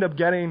 but you end up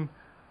getting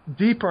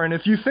deeper. And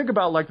if you think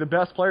about, like, the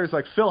best players,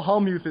 like Phil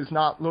Hellmuth is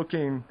not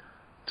looking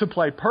to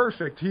play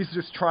perfect. He's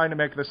just trying to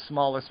make the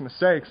smallest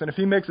mistakes. And if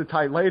he makes a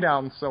tight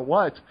laydown, so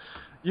what?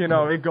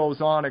 It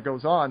goes on, it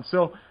goes on.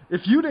 So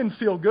if you didn't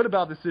feel good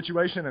about the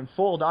situation and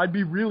fold, I'd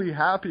be really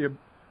happy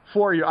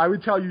for you. I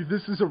would tell you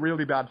this is a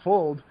really bad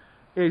fold,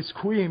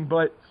 ace-queen,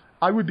 but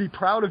I would be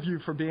proud of you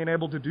for being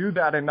able to do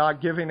that and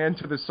not giving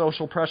into the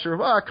social pressure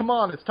of, come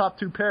on, it's top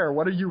 2 pair.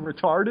 What are you,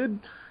 retarded?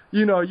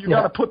 You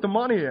got to put the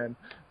money in.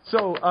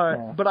 So,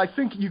 but I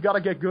think you got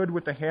to get good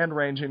with the hand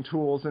ranging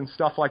tools and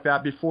stuff like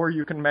that before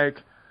you can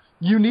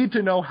you need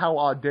to know how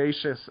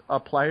audacious a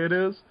play it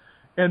is.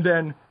 And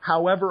then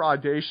however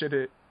audacious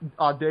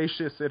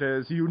it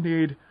is, you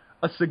need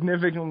a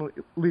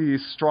significantly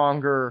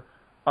stronger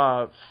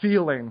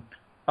feeling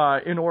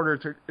in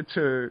order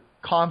to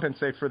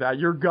compensate for that.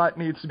 Your gut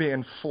needs to be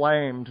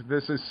inflamed.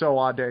 This is so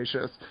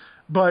audacious.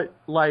 But,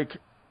 like,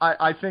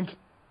 I think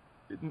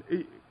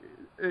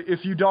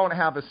if you don't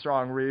have a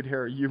strong read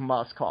here, you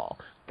must call.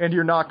 And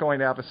you're not going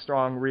to have a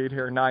strong read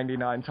here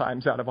 99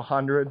 times out of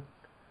 100.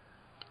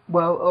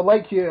 Well,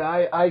 like you,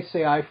 I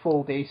say I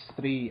fold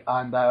ace-3,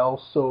 and I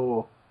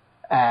also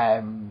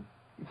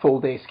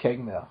fold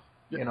ace-king there.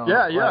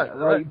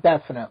 Right.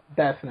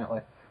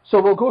 Definitely. So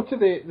we'll go to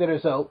the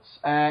results.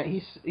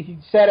 He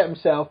said it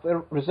himself.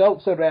 The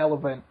results are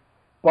relevant,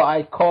 but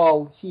I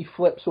call. He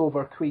flips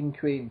over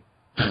queen,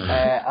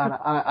 and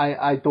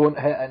I don't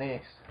hit an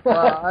ace.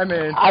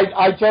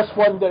 I just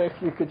wonder if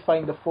you could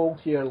find a fold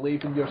here,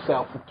 leaving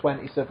yourself with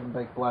 27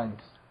 big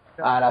blinds,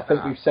 and I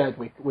think we've said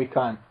we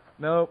can't.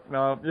 No.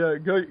 Yeah,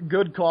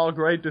 good call.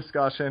 Great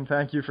discussion.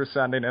 Thank you for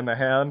sending in the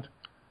hand.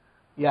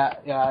 Yeah,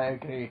 I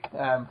agree.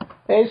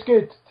 It's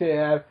good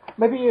to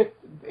maybe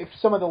if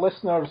some of the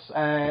listeners,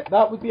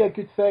 that would be a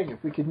good thing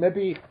if we could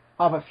maybe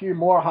have a few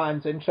more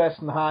hands,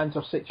 interesting hands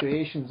or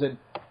situations. And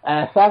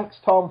thanks,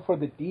 Tom, for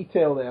the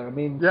detail there. I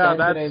mean,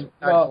 that's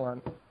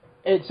excellent.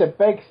 It's a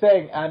big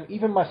thing, and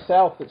even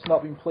myself, that's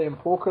not been playing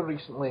poker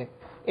recently,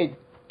 it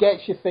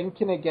gets you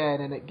thinking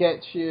again, and it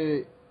gets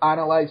you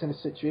analysing the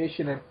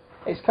situation, and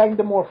it's kind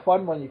of more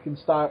fun when you can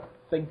start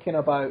thinking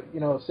about,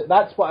 so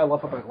that's what I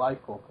love about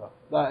live poker.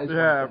 That is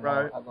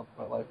right. I love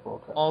about live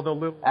poker. All the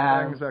little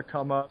things that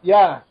come up.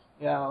 Yeah,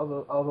 all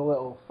the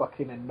little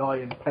fucking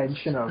annoying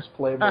pensioners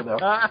playing with their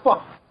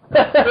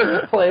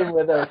playing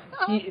with their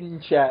heating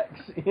checks,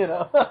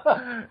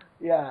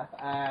 Yeah,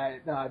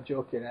 no, I'm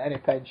joking. Any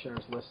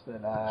pensioners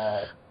listening,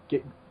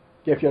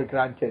 give your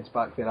grandkids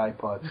back their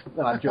iPods.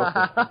 No, I'm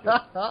joking.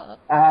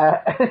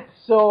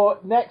 So,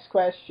 next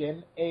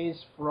question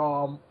is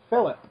from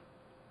Philip.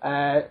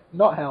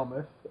 Not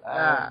Helmuth,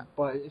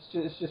 but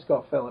it's just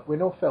got Philip. We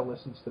know Phil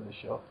listens to the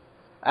show.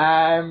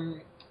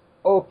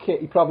 Okay,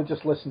 he probably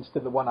just listens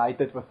to the one I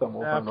did with him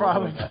over and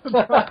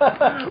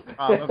over.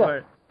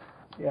 Probably.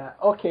 Yeah,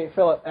 okay,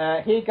 Philip.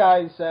 Hey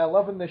guys,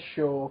 loving the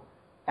show.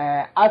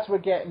 As we're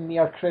getting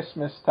near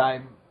Christmas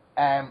time,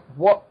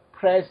 what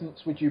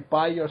presents would you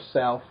buy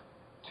yourself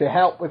to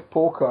help with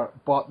poker,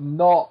 but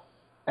not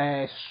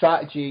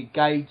strategy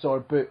guides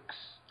or books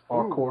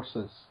or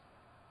courses?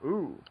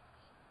 Ooh.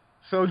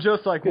 So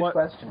just like Good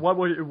question. what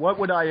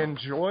would I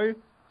enjoy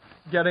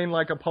getting,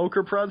 like a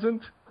poker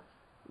present?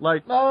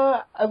 Like,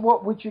 and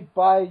what would you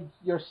buy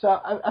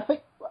yourself? I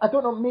think, I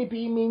don't know,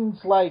 maybe he means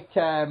like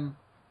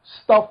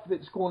stuff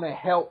that's going to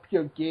help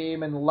your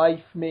game and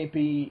life,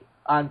 maybe,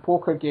 and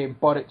poker game,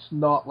 but it's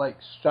not like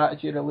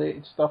strategy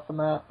related stuff and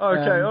that.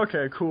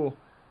 Okay, cool.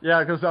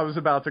 Yeah, because I was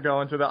about to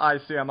go into the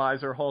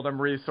ICMIs or Hold'em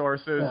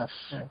resources,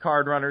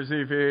 Card Runners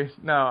EV.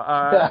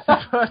 No,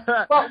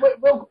 but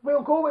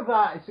we'll go with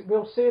that.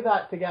 We'll say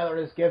that together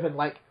as given.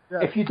 Like,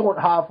 if you don't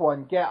have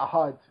one, get a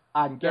HUD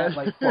and get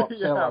like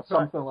Flopzilla or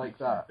something like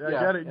that.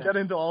 Get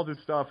into all this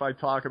stuff I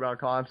talk about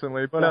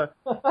constantly. But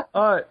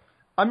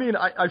I mean,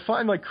 I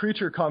find like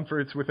creature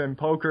comforts within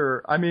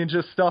poker. I mean,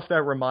 just stuff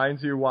that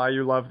reminds you why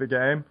you love the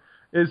game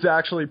is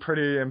actually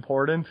pretty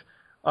important.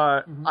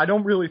 I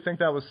don't really think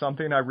that was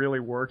something I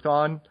really worked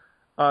on.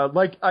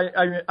 Like,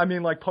 I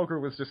mean, like, poker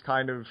was just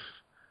kind of,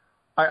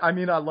 I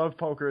mean, I loved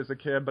poker as a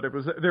kid, but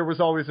there was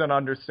always an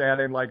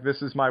understanding, like,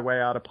 this is my way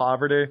out of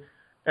poverty.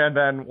 And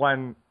then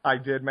when I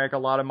did make a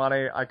lot of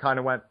money, I kind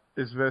of went,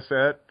 is this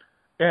it?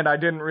 And I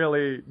didn't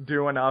really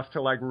do enough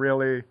to, like,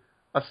 really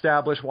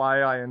establish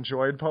why I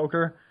enjoyed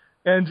poker.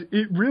 And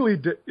it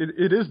really,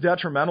 it is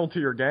detrimental to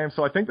your game.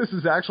 So I think this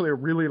is actually a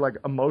really, like,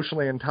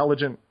 emotionally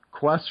intelligent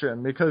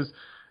question, because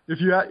if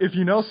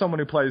you know someone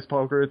who plays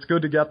poker, it's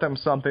good to get them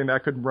something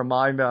that could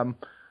remind them,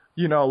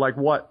 you know, like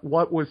what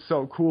was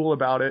so cool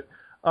about it.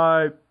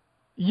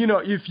 You know,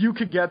 if you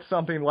could get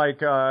something like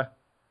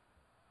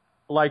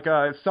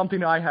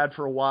something I had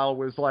for a while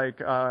was like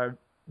the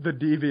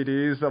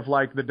DVDs of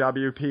like the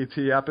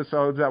WPT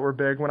episodes that were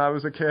big when I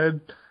was a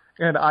kid,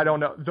 and I don't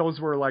know, those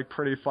were like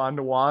pretty fun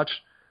to watch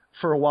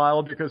for a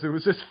while because it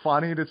was just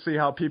funny to see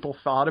how people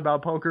thought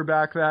about poker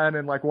back then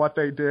and like what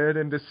they did,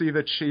 and to see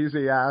the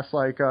cheesy ass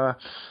like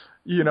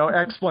you know,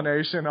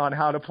 explanation on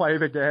how to play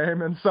the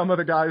game. And some of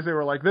the guys, they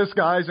were like, this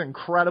guy's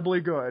incredibly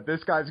good,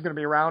 this guy's going to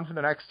be around for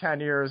the next 10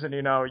 years, and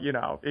you know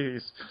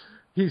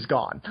he's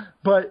gone.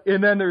 But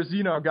and then there's,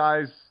 you know,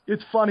 guys,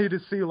 it's funny to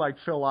see like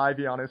Phil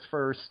Ivey on his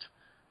first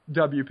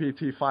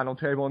WPT final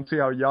table and see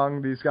how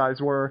young these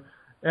guys were,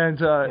 and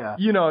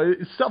you know,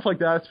 stuff like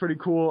that's pretty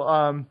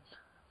cool.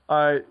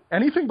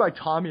 Anything by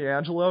Tommy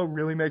Angelo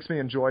really makes me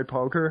enjoy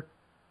poker,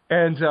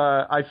 and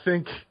I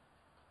think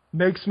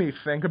makes me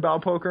think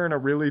about poker in a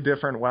really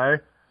different way.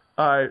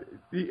 I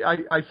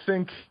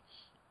think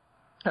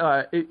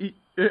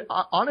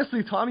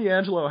honestly, Tommy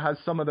Angelo has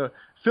some of the,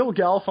 Phil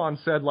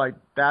Galfond said like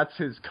that's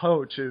his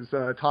coach is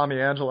Tommy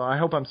Angelo. I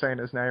hope I'm saying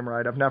his name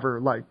right. I've never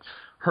like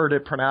heard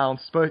it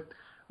pronounced, but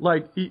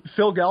like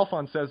Phil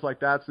Galfond says like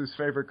that's his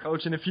favorite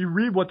coach. And if you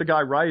read what the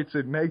guy writes,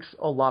 it makes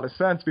a lot of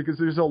sense because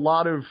there's a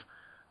lot of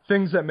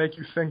things that make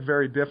you think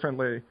very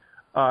differently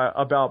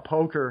about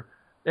poker.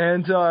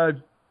 And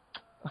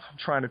I'm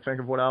trying to think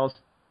of what else.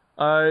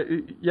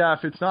 Yeah,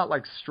 if it's not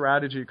like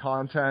strategy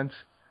content,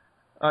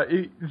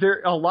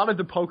 there a lot of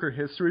the poker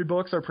history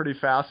books are pretty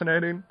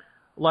fascinating.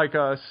 Like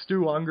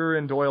Stu Unger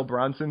and Doyle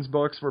Brunson's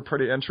books were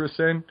pretty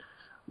interesting.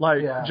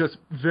 Like just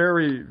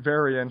very,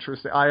 very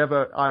interesting.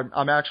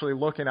 I'm actually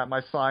looking at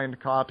my signed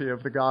copy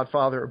of The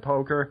Godfather of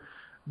Poker,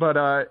 but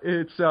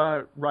it's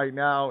right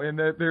now, and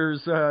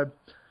there's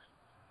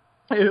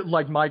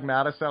like Mike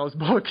Mattisau's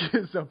book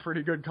is a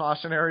pretty good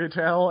cautionary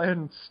tale,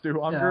 and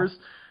Stu Unger's.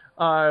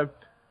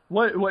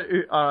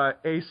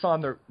 Ace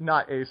on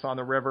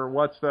the River,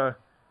 what's the,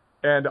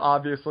 and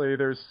obviously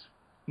there's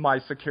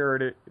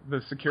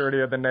the security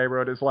of the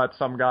neighborhood is let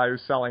some guy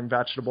who's selling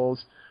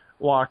vegetables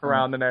walk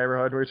around the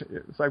neighborhood, which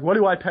it's like, what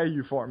do I pay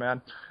you for,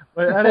 man?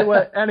 But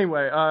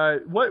anyway,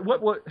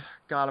 what,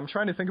 God, I'm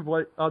trying to think of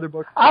what other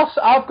book.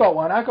 I've got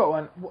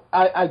one.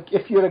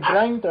 If you're a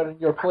grinder and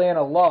you're playing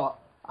a lot,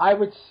 I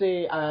would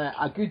say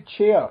a good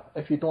chair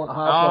if you don't have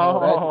one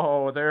already.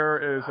 Oh,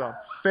 there is a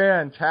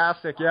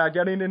fantastic,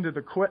 getting into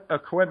the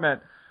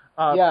equipment.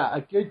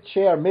 A good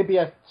chair, maybe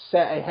a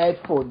set of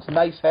headphones,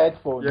 nice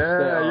headphones.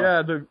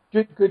 The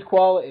good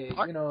quality.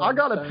 I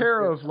got a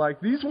pair of like,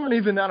 these weren't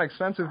even that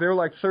expensive. They were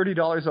like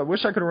 $30. I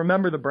wish I could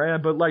remember the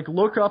brand, but like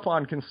look up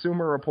on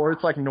Consumer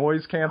Reports like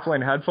noise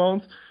canceling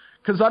headphones,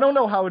 because I don't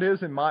know how it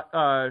is in my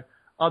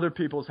other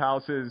people's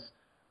houses.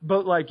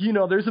 But, like, you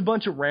know, there's a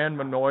bunch of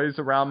random noise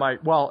around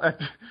right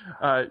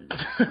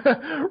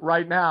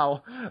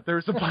now,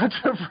 there's a bunch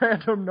of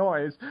random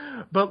noise.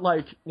 But,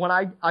 like, when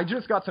I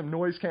just got some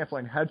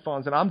noise-canceling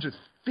headphones, and I'm just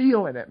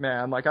feeling it,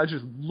 man. Like, I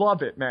just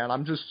love it, man.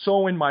 I'm just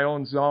so in my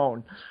own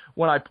zone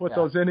when I put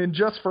those in. And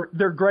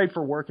they're great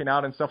for working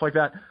out and stuff like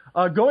that.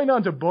 Going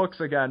on to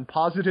books again,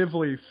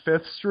 Positively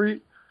Fifth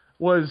Street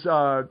was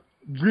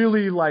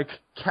really like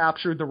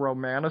captured the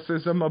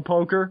romanticism of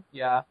poker.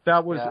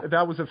 That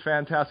was a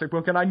fantastic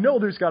book, and I know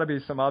there's got to be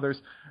some others.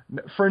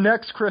 For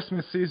next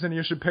Christmas season,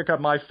 you should pick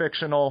up my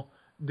fictional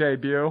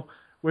debut,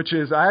 which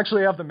is, I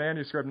actually have the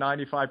manuscript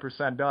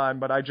 95% done,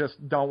 but I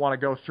just don't want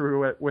to go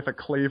through it with a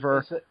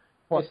cleaver.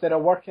 Is there a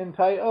working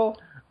title?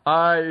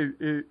 I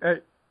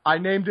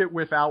named it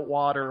Without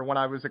Water when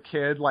I was a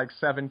kid, like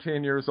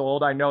 17 years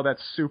old. I know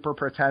that's super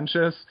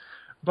pretentious,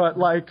 but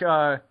like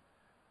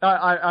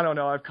I don't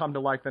know. I've come to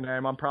like the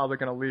name. I'm probably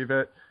gonna leave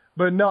it.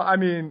 But no, I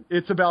mean,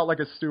 it's about like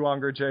a Stu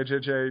Unger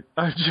JJ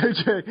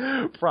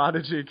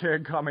Prodigy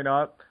kid coming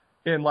up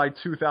in like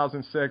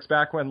 2006,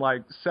 back when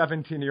like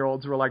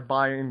 17-year-olds were like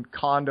buying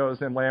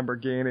condos and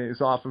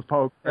Lamborghinis off of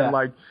poker. Yeah. And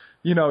like,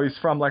 you know, he's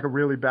from like a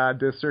really bad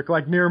district,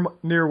 like near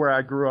where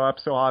I grew up.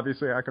 So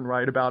obviously I can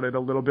write about it a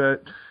little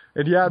bit.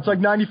 And yeah, it's like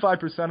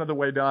 95% of the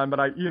way done, but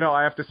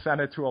I have to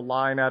send it to a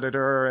line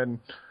editor, and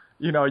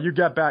you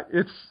get back.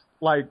 It's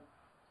like,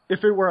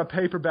 if it were a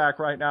paperback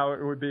right now,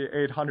 it would be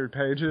 800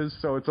 pages,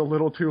 so it's a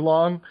little too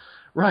long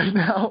right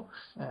now.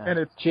 Yeah. And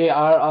it's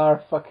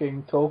J.R.R.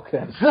 fucking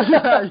Tolkien.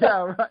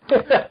 yeah, right.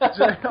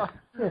 J.R.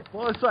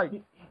 Well, it's like,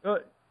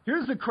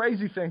 here's the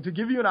crazy thing. To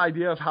give you an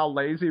idea of how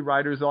lazy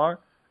writers are,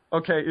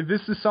 okay,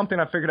 this is something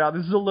I figured out.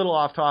 This is a little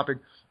off topic.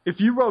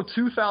 If you wrote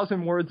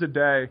 2,000 words a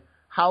day,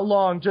 how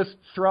long, just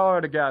throw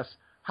out a guess,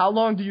 how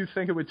long do you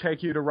think it would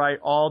take you to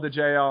write all the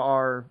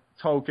J.R.R.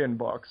 Tolkien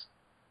books?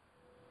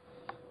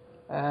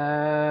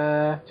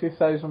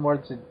 2,000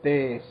 words a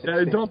day.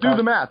 Don't do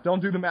the math.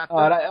 Don't do the math.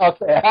 All right,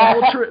 okay.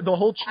 The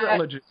whole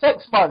trilogy.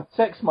 6 months.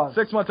 6 months.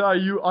 6 months.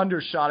 You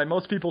undershot it.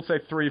 Most people say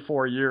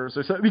 3-4 years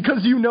or so,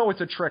 because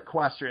it's a trick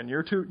question.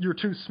 You're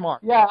too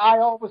smart. Yeah, I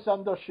always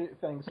undershoot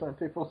things when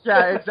people say.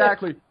 Yeah,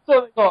 exactly.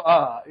 So they go,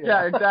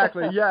 Yeah,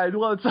 exactly. Yeah,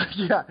 well,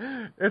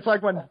 it's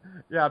like when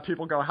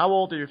people go, how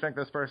old do you think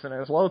this person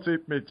is? Well,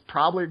 it's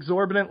probably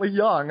exorbitantly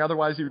young.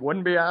 Otherwise, you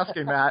wouldn't be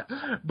asking that.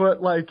 But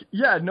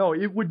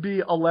it would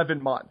be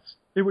 11 months.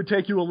 It would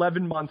take you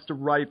 11 months to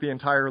write the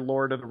entire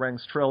Lord of the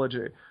Rings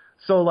trilogy.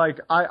 So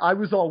I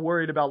was all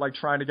worried about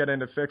trying to get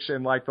into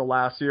fiction the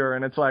last year,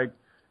 and it's like,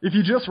 if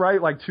you just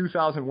write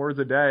 2,000 words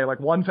a day,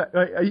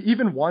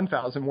 even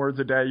 1,000 words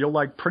a day,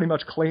 you'll pretty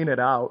much clean it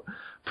out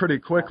pretty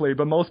quickly.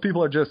 But most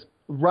people are just,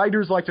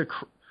 writers like to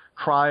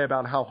cry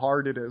about how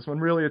hard it is, when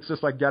really it's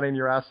just getting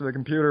your ass to the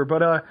computer.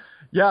 But a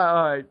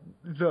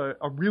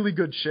really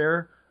good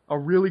chair, a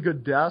really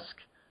good desk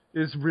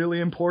is really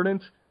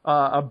important.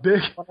 A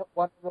big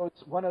one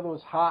of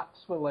those hats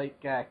with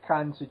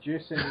cans of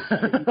juice in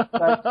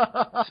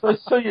it,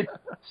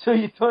 so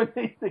you don't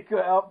need to go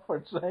out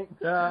for drinks.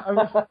 Yeah,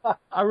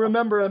 I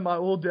remember in my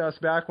old desk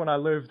back when I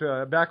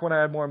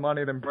had more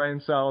money than brain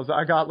cells,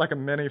 I got a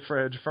mini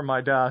fridge for my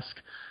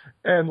desk,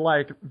 and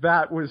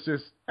that was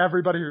just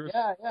everybody who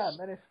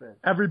mini fridge.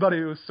 Everybody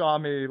who saw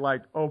me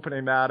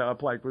opening that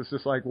up was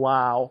just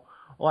wow,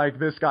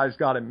 this guy's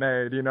got it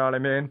made. You know what I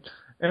mean?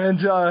 And,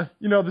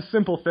 the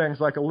simple things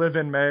like a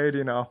live-in maid,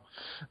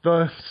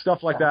 the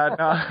stuff like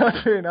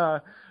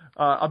that.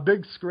 A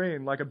big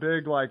screen, a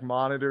big,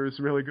 monitor is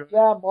really good.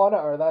 Yeah,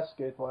 monitor, that's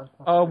a good one.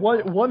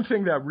 One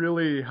thing that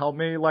really helped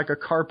me, a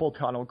carpal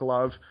tunnel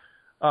glove.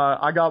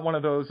 I got one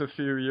of those a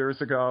few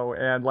years ago,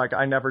 and,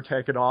 I never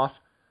take it off,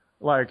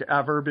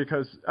 ever,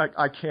 because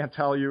I can't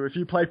tell you. If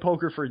you play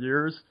poker for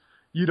years,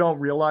 you don't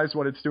realize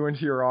what it's doing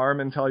to your arm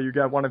until you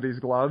get one of these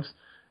gloves.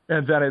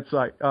 And then it's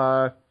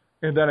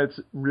and then it's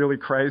really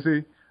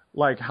crazy,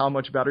 how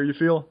much better you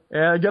feel.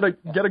 And get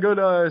a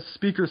good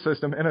speaker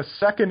system, and a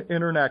second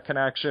internet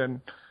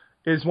connection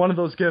is one of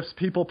those gifts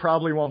people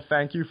probably won't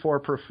thank you for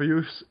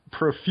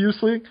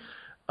profusely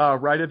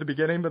right at the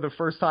beginning, but the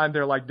first time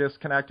they're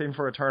disconnecting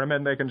for a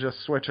tournament, they can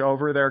just switch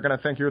over. They're going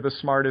to think you're the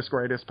smartest,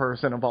 greatest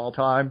person of all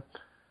time.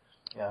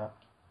 Yeah.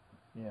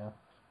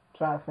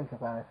 Trying to think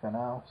of anything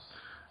else.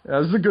 Yeah,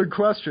 this is a good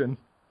question.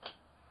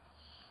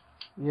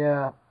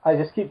 Yeah, I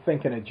just keep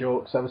thinking of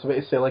jokes. I was about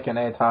to say an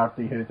Ed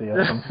Hardy hoodie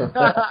or something.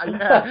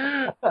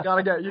 Yeah,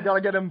 you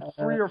gotta get him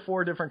 3 or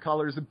 4 different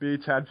colors of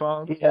Beats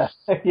headphones. Yeah.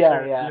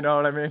 You know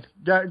what I mean?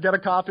 Get a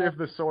copy of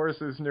The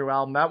Source's new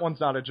album. That one's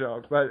not a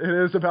joke, but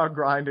it is about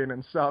grinding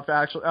and stuff.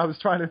 Actually, I was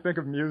trying to think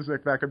of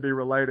music that could be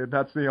related.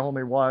 That's the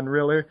only one,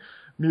 really.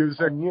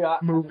 Music,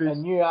 movies.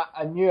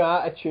 A new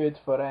attitude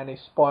for any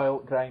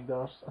spoiled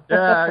grinders.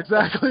 Yeah,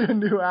 exactly, a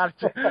new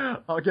attitude.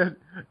 I'll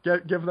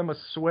give them a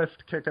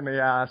swift kick in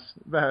the ass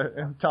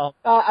and tell.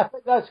 I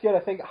think that's good.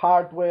 I think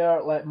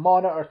hardware,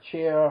 monitor,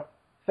 chair,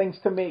 things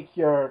to make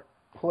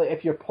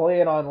if you're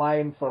playing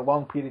online for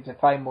long periods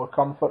of time, more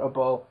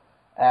comfortable.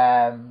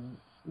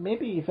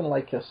 Maybe even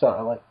a sort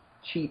of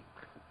cheap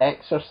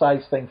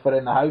exercise thing for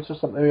in the house or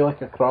something, maybe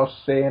a cross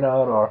trainer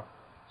or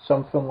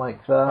something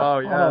like that. Oh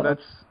yeah,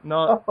 that's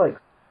not.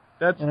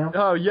 That's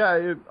Oh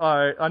yeah.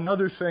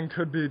 Another thing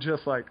could be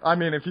just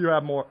if you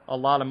have a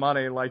lot of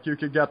money, you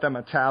could get them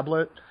a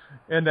tablet,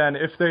 and then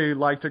if they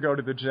like to go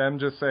to the gym,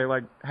 just say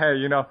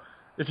hey,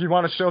 if you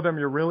want to show them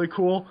you're really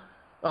cool,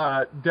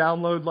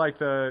 download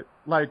the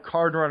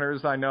Card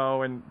Runners I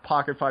know, and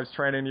Pocket Fives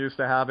Training used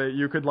to have it.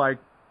 You could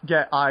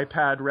get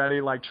iPad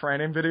ready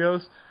training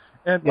videos.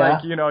 And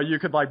you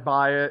could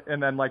buy it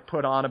and then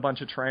put on a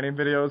bunch of training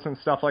videos and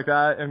stuff like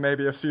that, and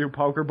maybe a few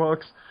poker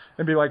books,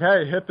 and be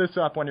hey, hit this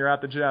up when you're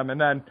at the gym. And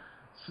then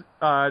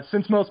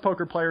since most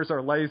poker players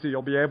are lazy,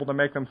 you'll be able to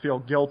make them feel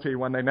guilty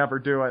when they never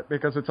do it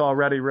because it's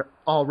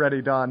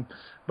already done.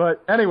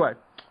 But anyway,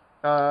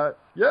 I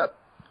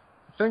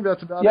think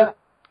that's about it.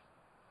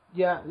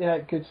 Yeah,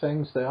 good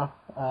things there.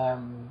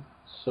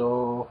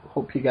 So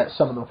hope you get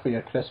some of them for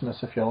your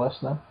Christmas if you're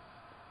listening.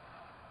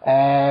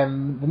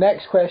 The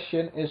next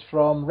question is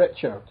from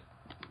Richard.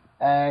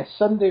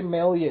 Sunday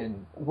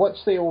Million,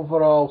 what's the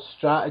overall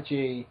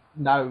strategy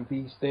now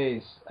these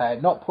days?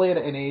 Not played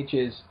it in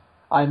ages.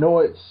 I know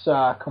it's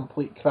a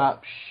complete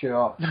crap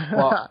shot,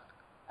 but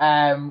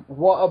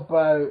what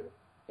about,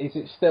 is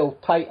it still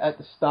tight at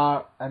the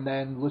start and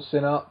then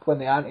loosen up when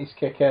the antes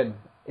kick in?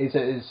 Is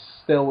it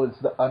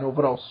an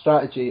overall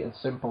strategy as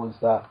simple as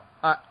that?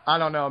 I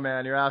don't know,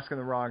 man. You're asking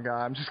the wrong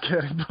guy. I'm just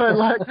kidding.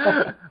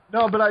 But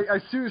no, but I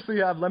seriously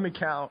have, let me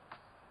count,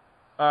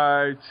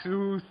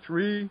 2,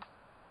 3,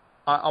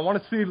 I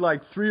want to see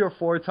 3 or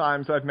 4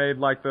 times I've made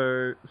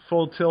the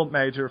full tilt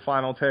major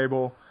final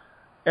table,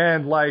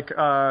 and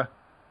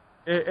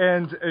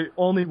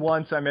only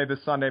once I made the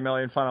Sunday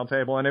Million final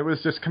table, and it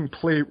was just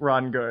complete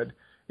run good.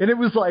 And it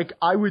was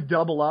I would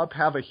double up,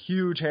 have a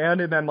huge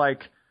hand, and then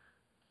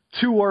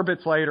 2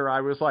 orbits later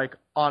I was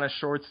on a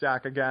short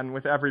stack again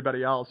with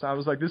everybody else. I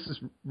was this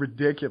is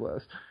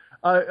ridiculous.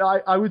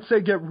 I would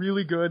say get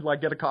really good,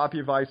 get a copy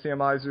of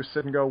ICMIs or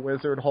Sit and Go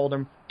Wizard, hold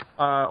 'em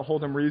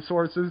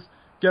resources.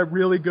 Get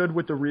really good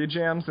with the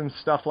rejams and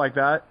stuff like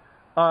that.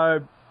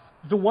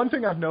 The one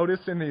thing I've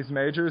noticed in these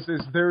majors is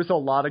there's a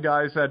lot of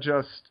guys that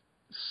just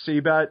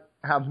c-bet,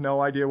 have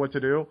no idea what to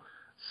do.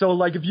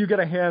 So, if you get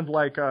a hand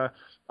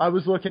I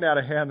was looking at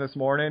a hand this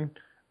morning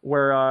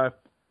where,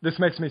 this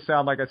makes me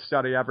sound like I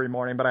study every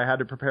morning, but I had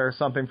to prepare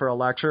something for a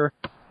lecture.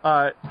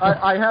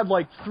 I had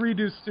 3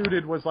 deuce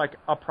suited was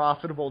a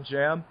profitable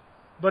jam,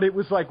 but it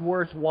was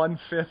worth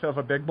 1/5 of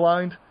a big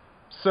blind.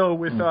 So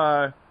with,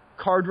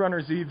 Card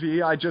Runner's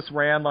EV, I just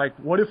ran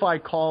what if I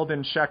called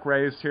and check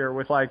raised here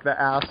with the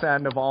ass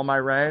end of all my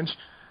range,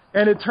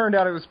 and it turned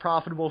out it was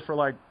profitable for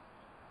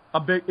a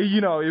big,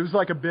 it was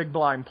a big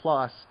blind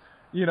plus,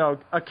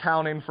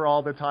 accounting for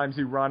all the times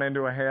you run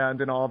into a hand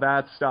and all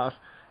that stuff.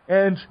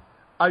 And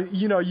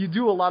you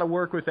do a lot of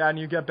work with that, and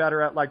you get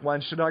better at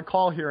when should I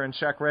call here and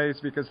check raise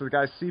because the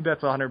guy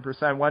c-bets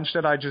 100%? When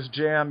should I just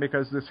jam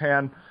because this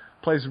hand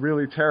plays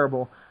really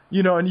terrible?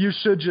 And you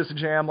should just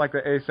jam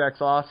the ace-x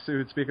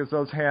offsuits because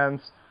those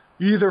hands,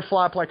 you either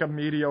flop a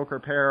mediocre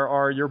pair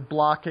or you're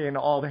blocking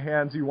all the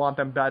hands you want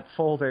them bet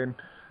folding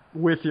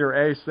with your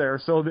ace there.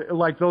 So,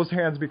 those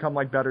hands become,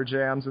 better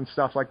jams and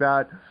stuff like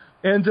that.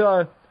 And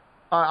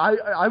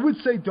I would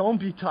say don't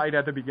be tight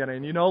at the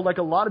beginning. A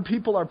lot of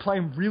people are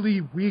playing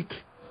really weak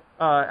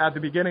at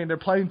the beginning. They're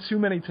playing too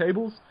many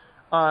tables.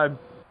 I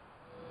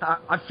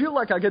feel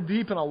I get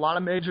deep in a lot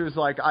of majors.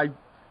 I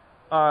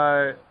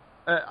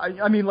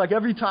mean,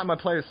 every time I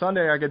play a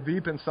Sunday, I get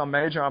deep in some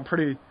major. I'm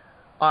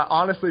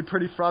honestly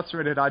pretty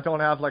frustrated. I don't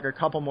have, a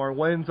couple more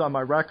wins on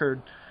my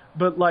record.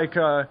 But,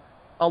 a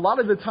lot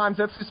of the times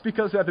that's just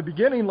because at the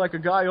beginning, a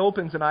guy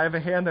opens and I have a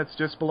hand that's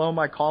just below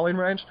my calling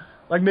range.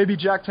 Maybe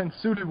Jack 10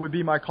 suited would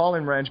be my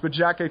calling range, but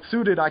Jack 8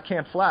 suited, I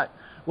can't flat.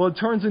 Well, it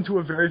turns into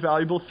a very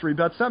valuable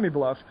 3-bet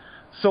semi-bluff.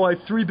 So I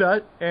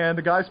 3-bet, and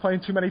the guy's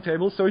playing too many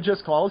tables, so he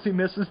just calls, he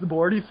misses the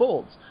board, he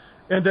folds.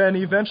 And then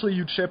eventually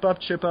you chip up.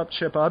 You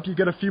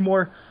get a few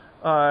more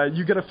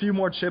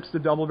chips to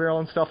double barrel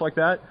and stuff like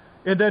that.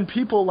 And then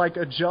people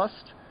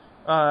adjust.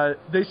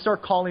 They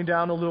start calling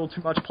down a little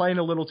too much, playing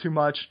a little too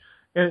much.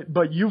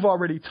 But you've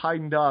already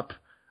tightened up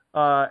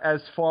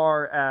as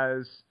far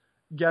as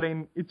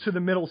getting to the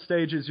middle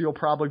stages. You'll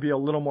probably be a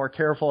little more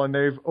careful, and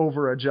they've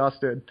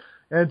over-adjusted.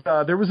 And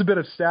there was a bit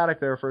of static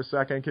there for a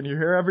second. Can you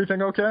hear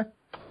everything okay?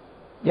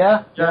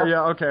 Yeah.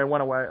 Okay, it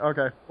went away.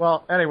 Okay.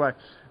 Well, anyway.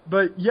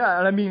 But, yeah,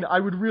 I mean, I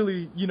would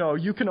really,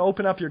 you can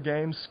open up your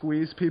game,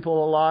 squeeze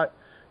people a lot.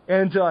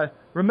 And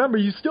remember,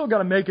 you still got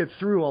to make it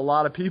through a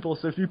lot of people.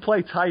 So if you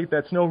play tight,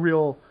 that's no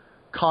real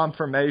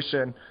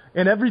confirmation.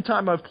 And every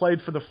time I've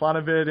played for the fun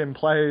of it and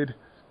played,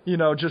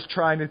 just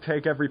trying to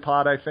take every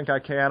pot I think I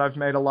can, I've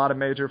made a lot of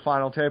major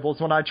final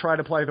tables. When I try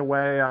to play the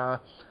way, I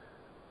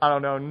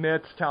don't know,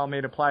 Nits tell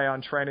me to play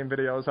on training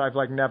videos, I've,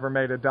 never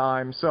made a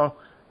dime. So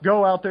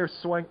go out there,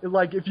 swing.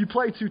 If you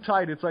play too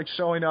tight, it's like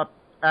showing up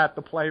at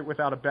the plate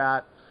without a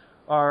bat,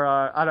 or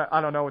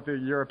I don't know what the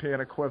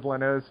European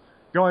equivalent is,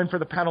 going for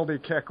the penalty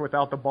kick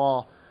without the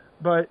ball.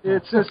 But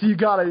it's just you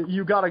gotta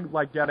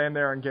get in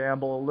there and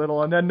gamble a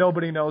little, and then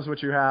nobody knows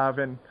what you have,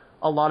 and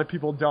a lot of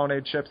people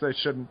donate chips they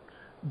shouldn't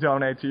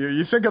donate to you.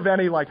 You think of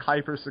any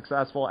hyper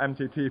successful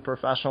MTT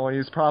professional,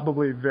 he's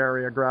probably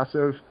very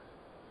aggressive.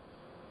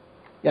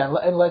 Yeah,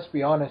 and let's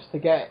be honest, to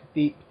get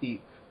deep,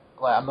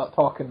 I'm not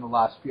talking the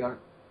last few,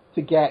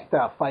 to get to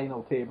a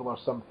final table or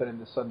something in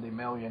the Sunday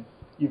Million,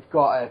 you've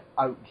got to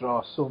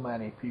outdraw so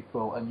many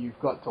people, and you've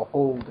got to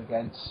hold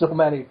against so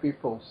many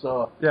people.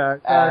 So yeah,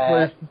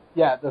 exactly.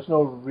 There's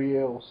no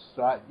real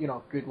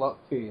good luck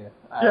to you.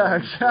 Yeah,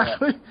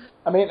 exactly.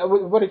 I mean,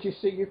 what did you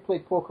say? You've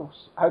played poker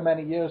how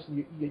many years?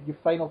 You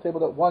final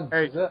tabled it once,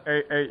 is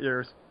it? 8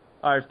 years.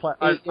 I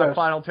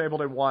final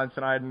tabled it once,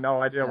 and I had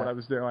no idea what I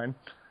was doing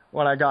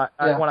when I got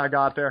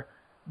there.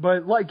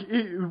 But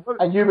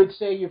and you would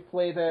say you've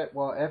played it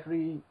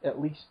at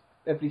least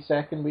every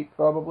second week,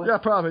 probably. Yeah,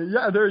 probably.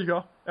 Yeah, there you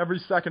go. Every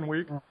second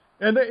week,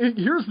 And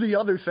here's the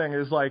other thing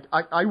is, like,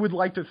 I would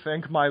like to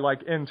think my,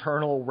 like,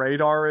 internal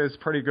radar is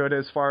pretty good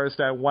as far as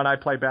that when I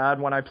play bad,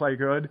 when I play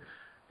good.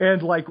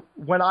 And, like,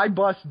 when I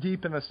bust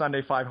deep in the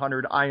Sunday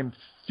 500, I am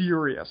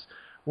furious.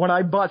 When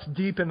I bust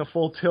deep in the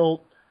full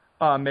tilt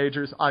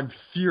majors, I'm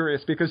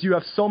furious because you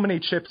have so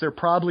many chips, there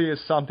probably is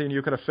something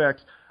you could have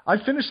fixed.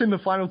 I finished in the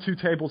final 2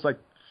 tables, like,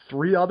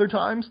 3 other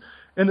times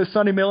in the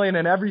Sunday Million,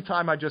 and every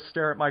time I just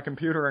stare at my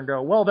computer and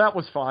go, well, that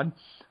was fun.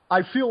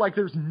 I feel like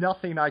there's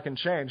nothing I can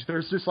change.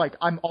 There's just like,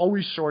 I'm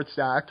always short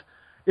stacked.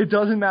 It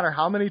doesn't matter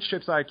how many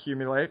chips I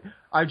accumulate.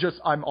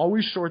 I'm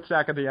always short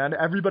stack at the end.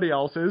 Everybody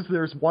else is.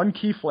 There's one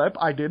key flip.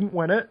 I didn't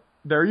win it.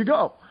 There you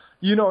go.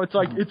 You know, it's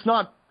like, it's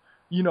not,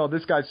 you know,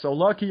 this guy's so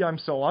lucky, I'm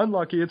so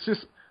unlucky. It's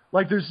just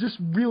like, there's just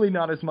really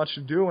not as much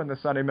to do in the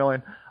Sunday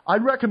Million.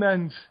 I'd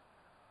recommend,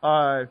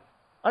 I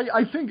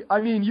think,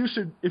 I mean, you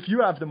should, if you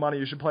have the money,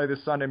 you should play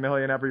this Sunday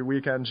Million every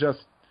weekend just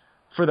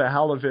for the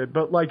hell of it.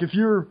 But like, if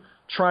you're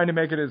trying to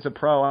make it as a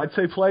pro, I'd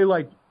say play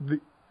like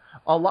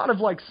a lot of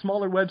like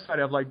smaller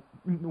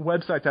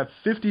websites have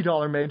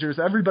 $50 majors.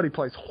 Everybody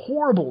plays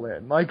horrible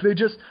in. Like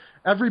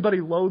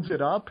everybody loads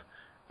it up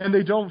and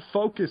they don't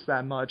focus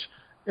that much.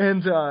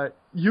 And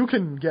you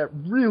can get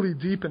really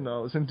deep in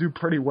those and do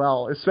pretty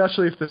well,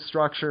 especially if the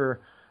structure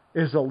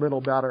is a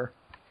little better.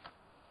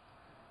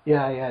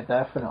 Yeah,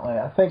 definitely.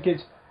 I think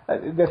it's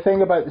the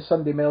thing about the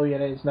Sunday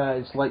Million is now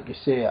is like you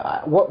say.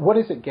 What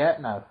does it get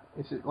now?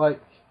 Is it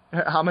like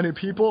how many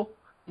people?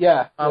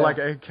 Yeah. Like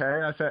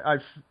 8K. I think I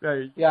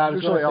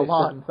was usually a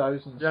lot.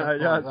 7,000. Yeah,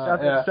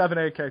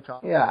 8K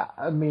top. Yeah,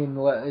 I mean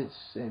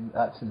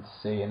that's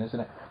insane, isn't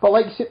it? But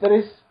like you said,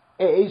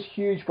 it is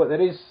huge. But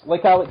there is,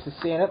 like Alex is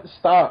saying at the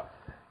start,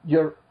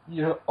 you're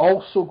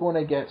also going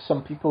to get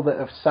some people that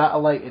have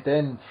satellited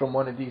in from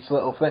one of these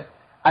little things,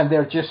 and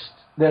they're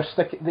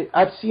sticking.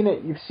 I've seen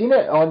it. You've seen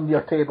it on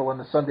your table in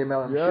the Sunday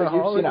Million. I'm sure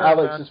you've seen it,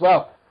 Alex, as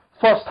well.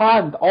 First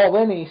hand, all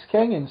in, ace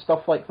king and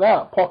stuff like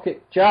that.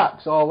 Pocket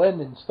jacks, all in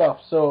and stuff.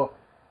 So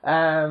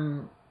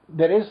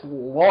there is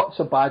lots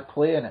of bad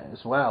play in it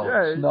as well.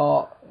 Yeah, it's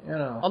not, you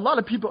know. A lot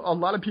of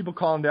people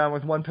calling down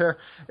with one pair.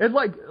 It's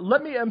like,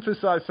 let me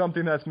emphasize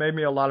something that's made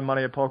me a lot of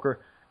money at poker.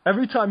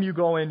 Every time you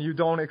go in, you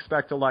don't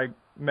expect to like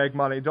make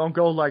money. Don't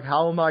go like,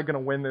 how am I going to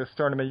win this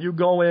tournament? You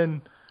go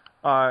in.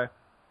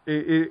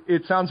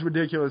 It sounds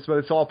ridiculous, but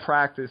it's all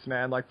practice,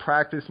 man. Like,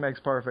 practice makes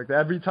perfect.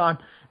 Every time.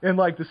 And,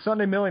 like, the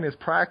Sunday Million is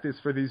practice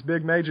for these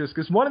big majors.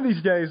 Because one of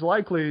these days,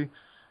 likely,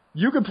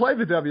 you could play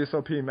the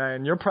WSOP,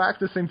 man. You're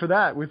practicing for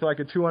that with, like,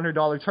 a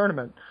 $200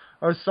 tournament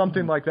or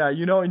something like that.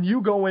 You know, and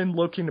you go in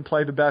looking to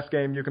play the best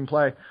game you can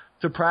play,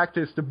 to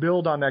practice, to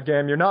build on that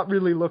game. You're not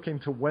really looking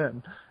to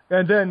win.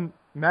 And then,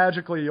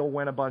 magically, you'll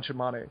win a bunch of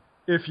money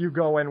if you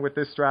go in with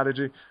this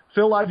strategy.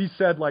 Phil Ivey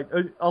said, like,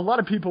 a lot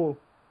of people...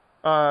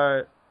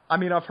 I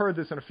mean, I've heard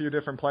this in a few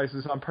different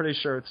places. I'm pretty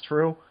sure it's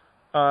true.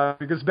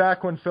 Because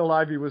back when Phil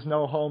Ivey was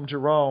no home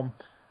Jerome,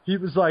 he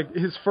was like,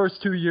 his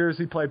first 2 years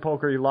he played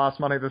poker, he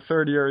lost money. The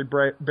third year he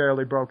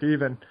barely broke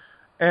even.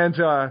 And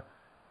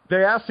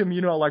they asked him,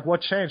 you know, like, what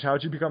changed?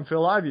 How'd you become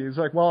Phil Ivey? He's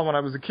like, well, when I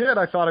was a kid,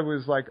 I thought it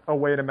was like a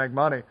way to make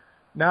money.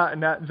 Now,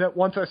 that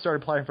once I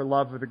started playing for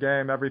love of the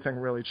game, everything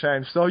really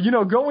changed. So, you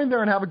know, go in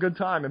there and have a good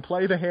time and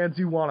play the hands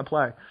you want to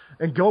play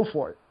and go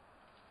for it.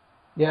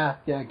 Yeah,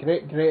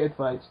 great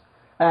advice.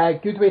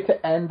 Good way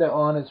to end it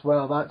on as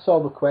well. That's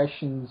all the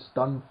questions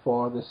done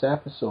for this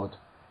episode.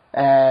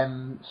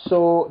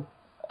 So,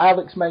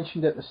 Alex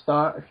mentioned at the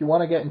start, if you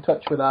want to get in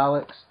touch with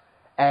Alex,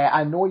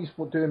 I know he's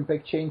doing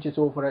big changes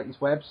over at his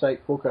website,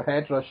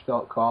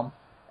 pokerheadrush.com.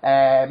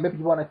 Maybe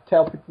you want to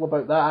tell people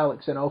about that,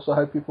 Alex, and also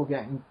how people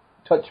get in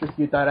touch with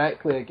you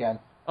directly again.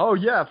 Oh,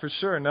 yeah, for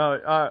sure.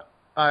 No,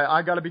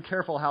 I got to be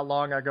careful how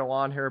long I go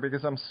on here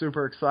because I'm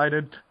super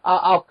excited.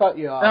 I'll cut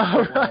you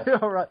off.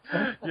 All right.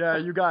 Yeah,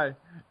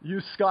 you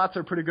Scots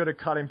are pretty good at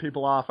cutting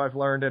people off. I've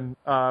learned in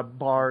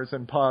bars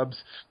and pubs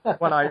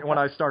when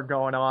I start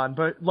going on.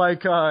 But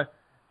like, and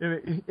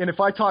if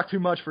I talk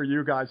too much for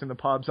you guys in the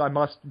pubs, I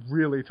must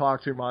really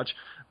talk too much.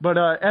 But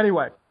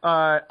anyway,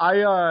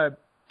 I'm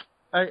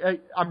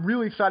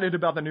really excited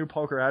about the new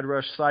Poker Head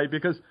Rush site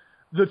because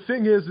the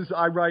thing is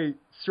I write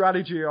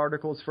strategy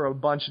articles for a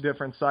bunch of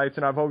different sites,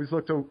 and I've always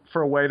looked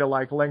for a way to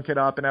like link it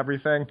up and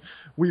everything.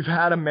 We've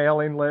had a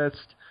mailing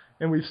list,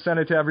 and we've sent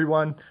it to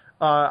everyone.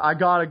 I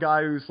got a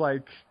guy who's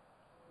like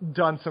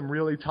done some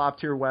really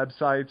top tier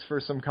websites for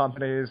some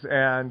companies,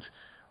 and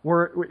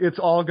it's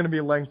all going to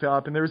be linked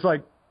up. And there's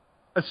like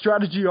a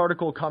strategy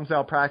article comes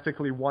out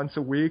practically once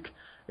a week.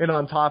 And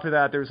on top of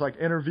that, there's like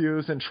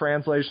interviews and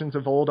translations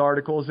of old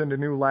articles into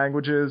new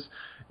languages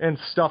and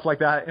stuff like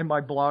that, and my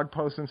blog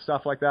posts and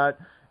stuff like that.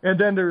 And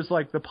then there's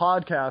like the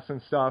podcasts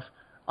and stuff,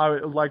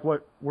 like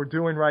what we're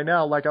doing right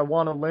now. Like I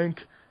want to link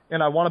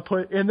and I want to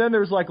put, and then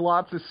there's like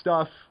lots of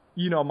stuff,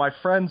 you know, my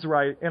friends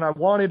write, and I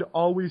wanted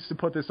always to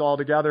put this all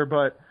together,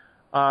 but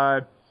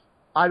I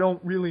don't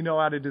really know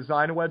how to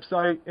design a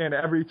website. And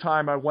every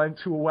time I went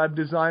to a web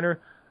designer,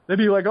 they'd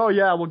be like, oh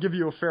yeah, we'll give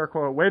you a fair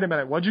quote. Wait a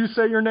minute, what'd you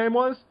say your name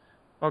was?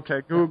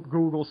 Okay,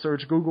 Google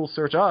search.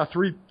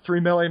 3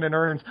 million in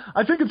earnings.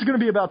 I think it's going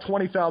to be about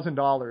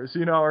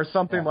 $20,000, or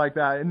something like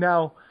that. And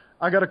now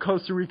I got a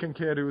Costa Rican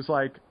kid who's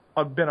like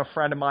been a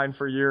friend of mine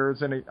for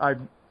years, and I've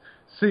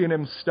seen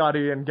him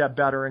study and get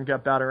better. And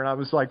I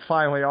was like,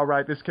 finally, all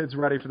right, this kid's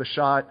ready for the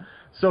shot.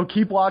 So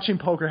keep watching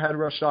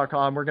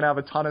PokerHeadRush.com. We're going to have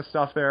a ton of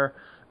stuff there.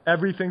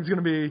 Everything's going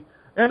to be,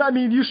 and I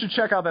mean, you should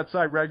check out that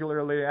site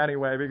regularly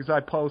anyway, because I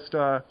post,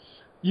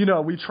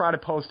 we try to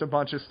post a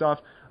bunch of stuff.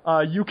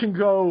 You can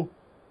go,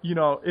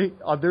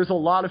 there's a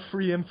lot of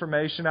free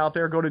information out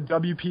there. Go to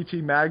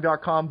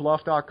WPTMag.com,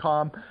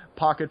 Bluff.com,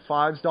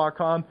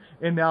 Pocket5s.com,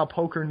 and now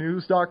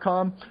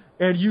PokerNews.com.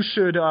 And you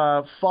should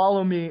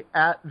follow me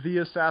at The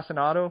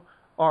Assassinato,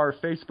 or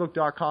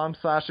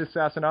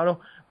Facebook.com/Assassinato.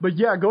 But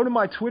yeah, go to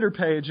my Twitter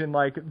page, and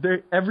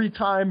every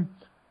time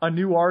a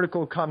new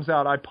article comes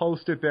out, I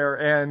post it there.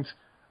 And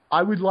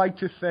I would like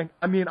to think,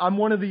 I'm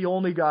one of the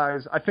only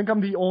guys, I think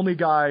I'm the only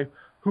guy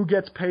who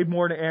gets paid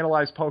more to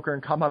analyze poker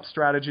and come up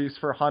strategies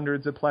for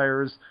hundreds of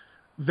players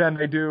than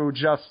they do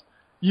just,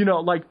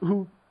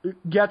 who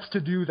gets to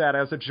do that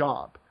as a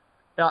job.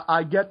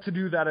 I get to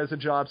do that as a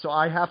job, so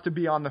I have to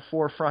be on the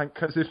forefront,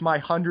 because if my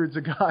hundreds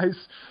of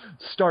guys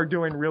start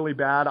doing really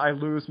bad, I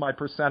lose my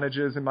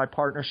percentages and my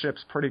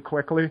partnerships pretty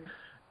quickly.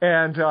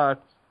 And, I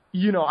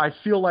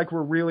feel like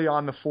we're really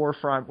on the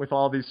forefront with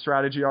all these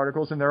strategy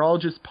articles, and they're all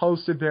just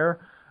posted there.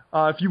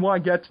 If you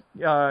want to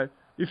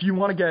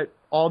get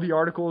all the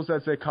articles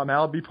as they come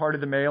out, be part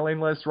of the mailing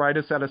list, write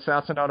us at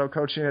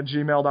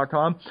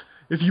assassinatocoaching@gmail.com.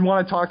 If you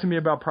want to talk to me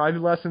about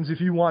private lessons,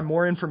 if you want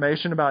more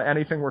information about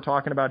anything we're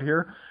talking about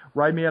here,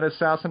 write me at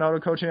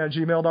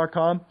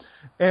assassinatocoaching@gmail.com.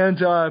 And,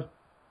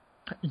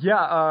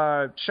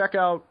 check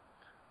out,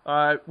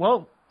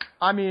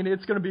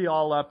 it's going to be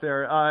all up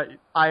there.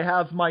 I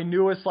have my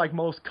newest,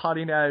 most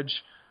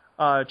cutting-edge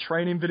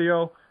training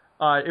video.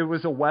 It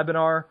was a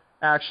webinar.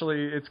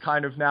 Actually, it's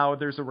kind of now,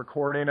 there's a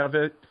recording of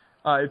it.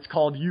 It's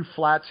called You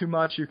Flat Too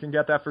Much. You can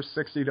get that for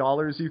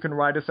 $60. You can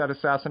write us at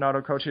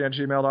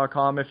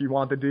assassinatocoaching@gmail.com if you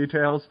want the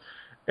details.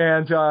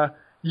 And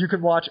you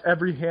can watch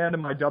every hand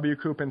in my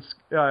W-Coop and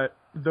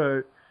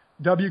the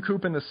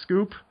W-Coop and the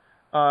Scoop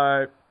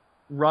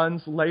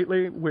runs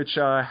lately, which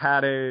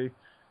had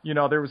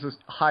there was a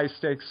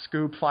high-stakes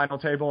Scoop final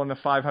table in the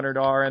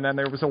 $500, and then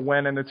there was a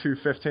win in the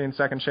 215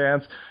 second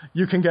chance.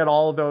 You can get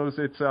all of those.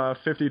 It's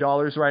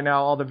 $50 right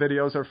now. All the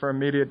videos are for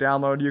immediate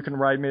download. You can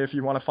write me if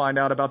you want to find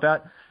out about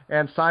that.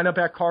 And sign up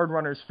at Card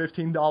Runners,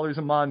 $15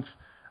 a month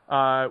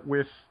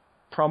with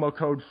promo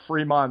code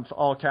FREEMONTH,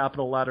 all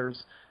capital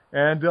letters.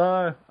 And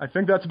I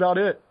think that's about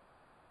it.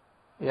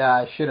 Yeah,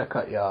 I should have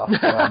cut you off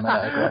a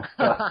minute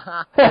ago.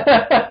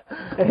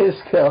 It is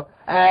cool.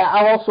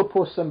 I'll also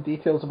post some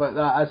details about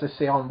that, as I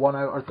say, on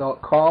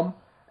oneouter.com.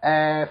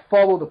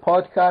 Follow the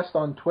podcast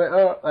on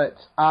Twitter.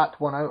 It's at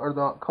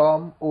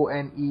oneouter.com,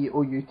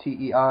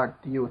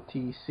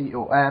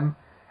 ONEOUTER.com.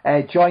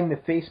 Join the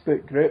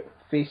Facebook group,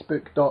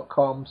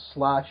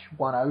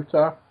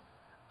 facebook.com/oneouter.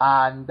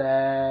 And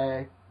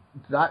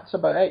that's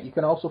about it. You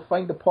can also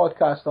find the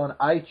podcast on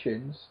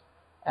iTunes.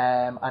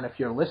 And if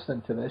you're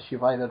listening to this,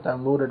 you've either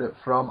downloaded it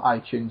from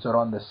iTunes or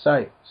on the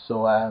site.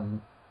 So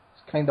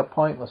it's kind of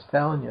pointless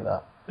telling you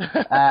that.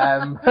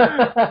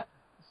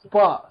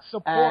 But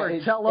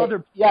support. Tell other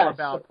people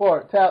about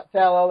support.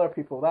 Tell other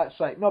people. That's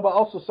right. No, but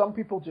also some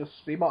people just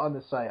stream it on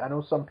the site. I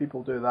know some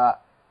people do that,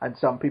 and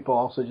some people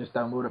also just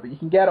download it. But you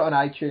can get it on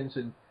iTunes,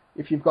 and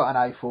if you've got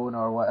an iPhone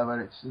or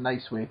whatever, it's a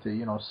nice way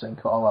to sync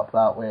it all up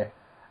that way.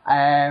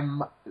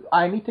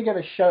 I need to give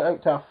a shout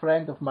out to a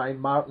friend of mine,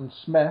 Martin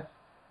Smith,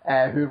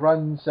 who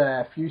runs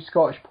a few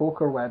Scottish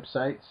poker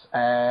websites,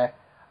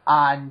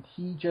 and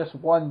he just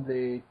won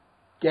the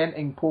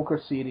Genting Poker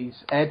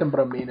Series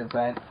Edinburgh main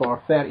event for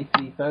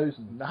 $33,000.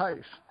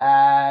 Nice.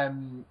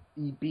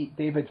 He beat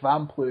David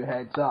Van Plu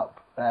heads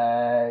up,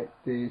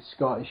 the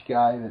Scottish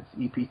guy that's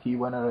EPT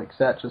winner,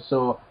 etc.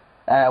 So,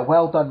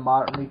 well done,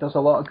 Martin. He does a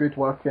lot of good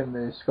work in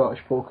the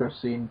Scottish poker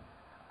scene.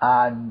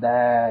 And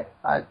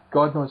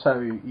God knows how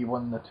he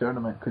won the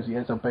tournament, because he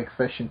is a big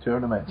fish in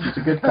tournaments. He's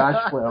a good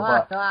cash player,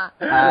 but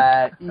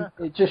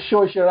it just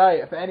shows you right.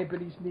 If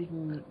anybody's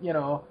needing,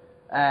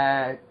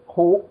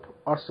 hope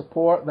or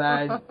support,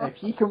 then if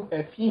he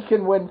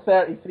can win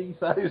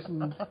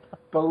 33,000,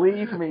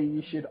 believe me,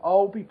 you should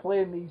all be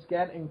playing these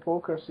Genting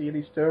Poker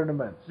Series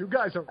tournaments. You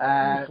guys are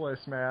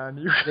ruthless, man.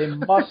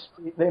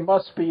 They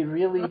must be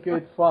really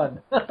good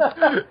fun.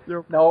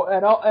 No,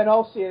 in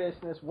all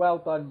seriousness, well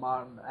done,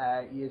 Martin.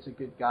 He is a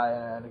good guy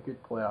and a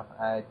good player.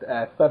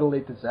 Thoroughly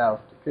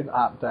deserved. Couldn't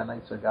happen to a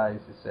nicer guy,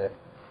 as they say.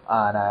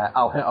 And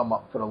I'll hit him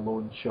up for a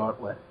loan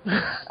shortly.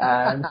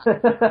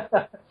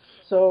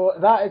 So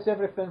that is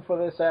everything for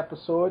this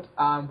episode,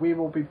 and we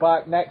will be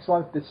back next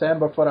month,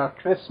 December, for our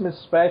Christmas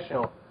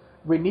special.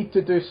 We need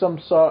to do some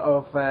sort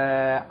of,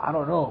 I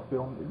don't know,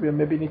 we'll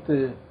maybe need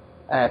to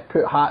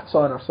put hats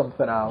on or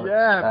something else.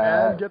 Yeah,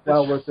 man.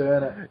 While we're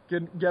doing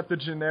it. Get the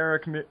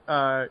generic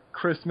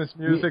Christmas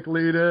music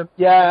lead in.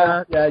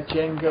 Yeah,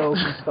 jingles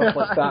and stuff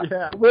like that.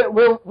 Yeah.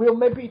 We'll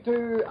maybe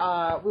do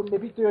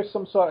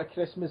some sort of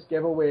Christmas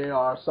giveaway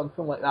or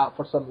something like that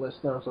for some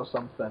listeners or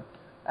something.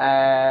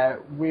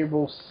 We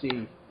will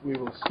see.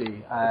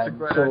 That's a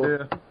great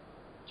idea.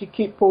 You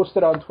keep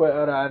posted on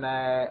Twitter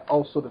and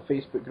also the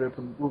Facebook group,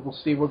 and we'll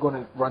see. We're going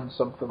to run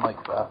something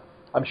like that.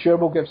 I'm sure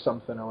we'll give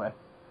something away.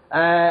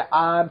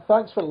 And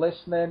thanks for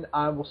listening,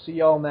 and we'll see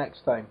you all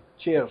next time.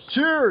 Cheers.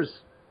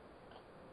 Cheers.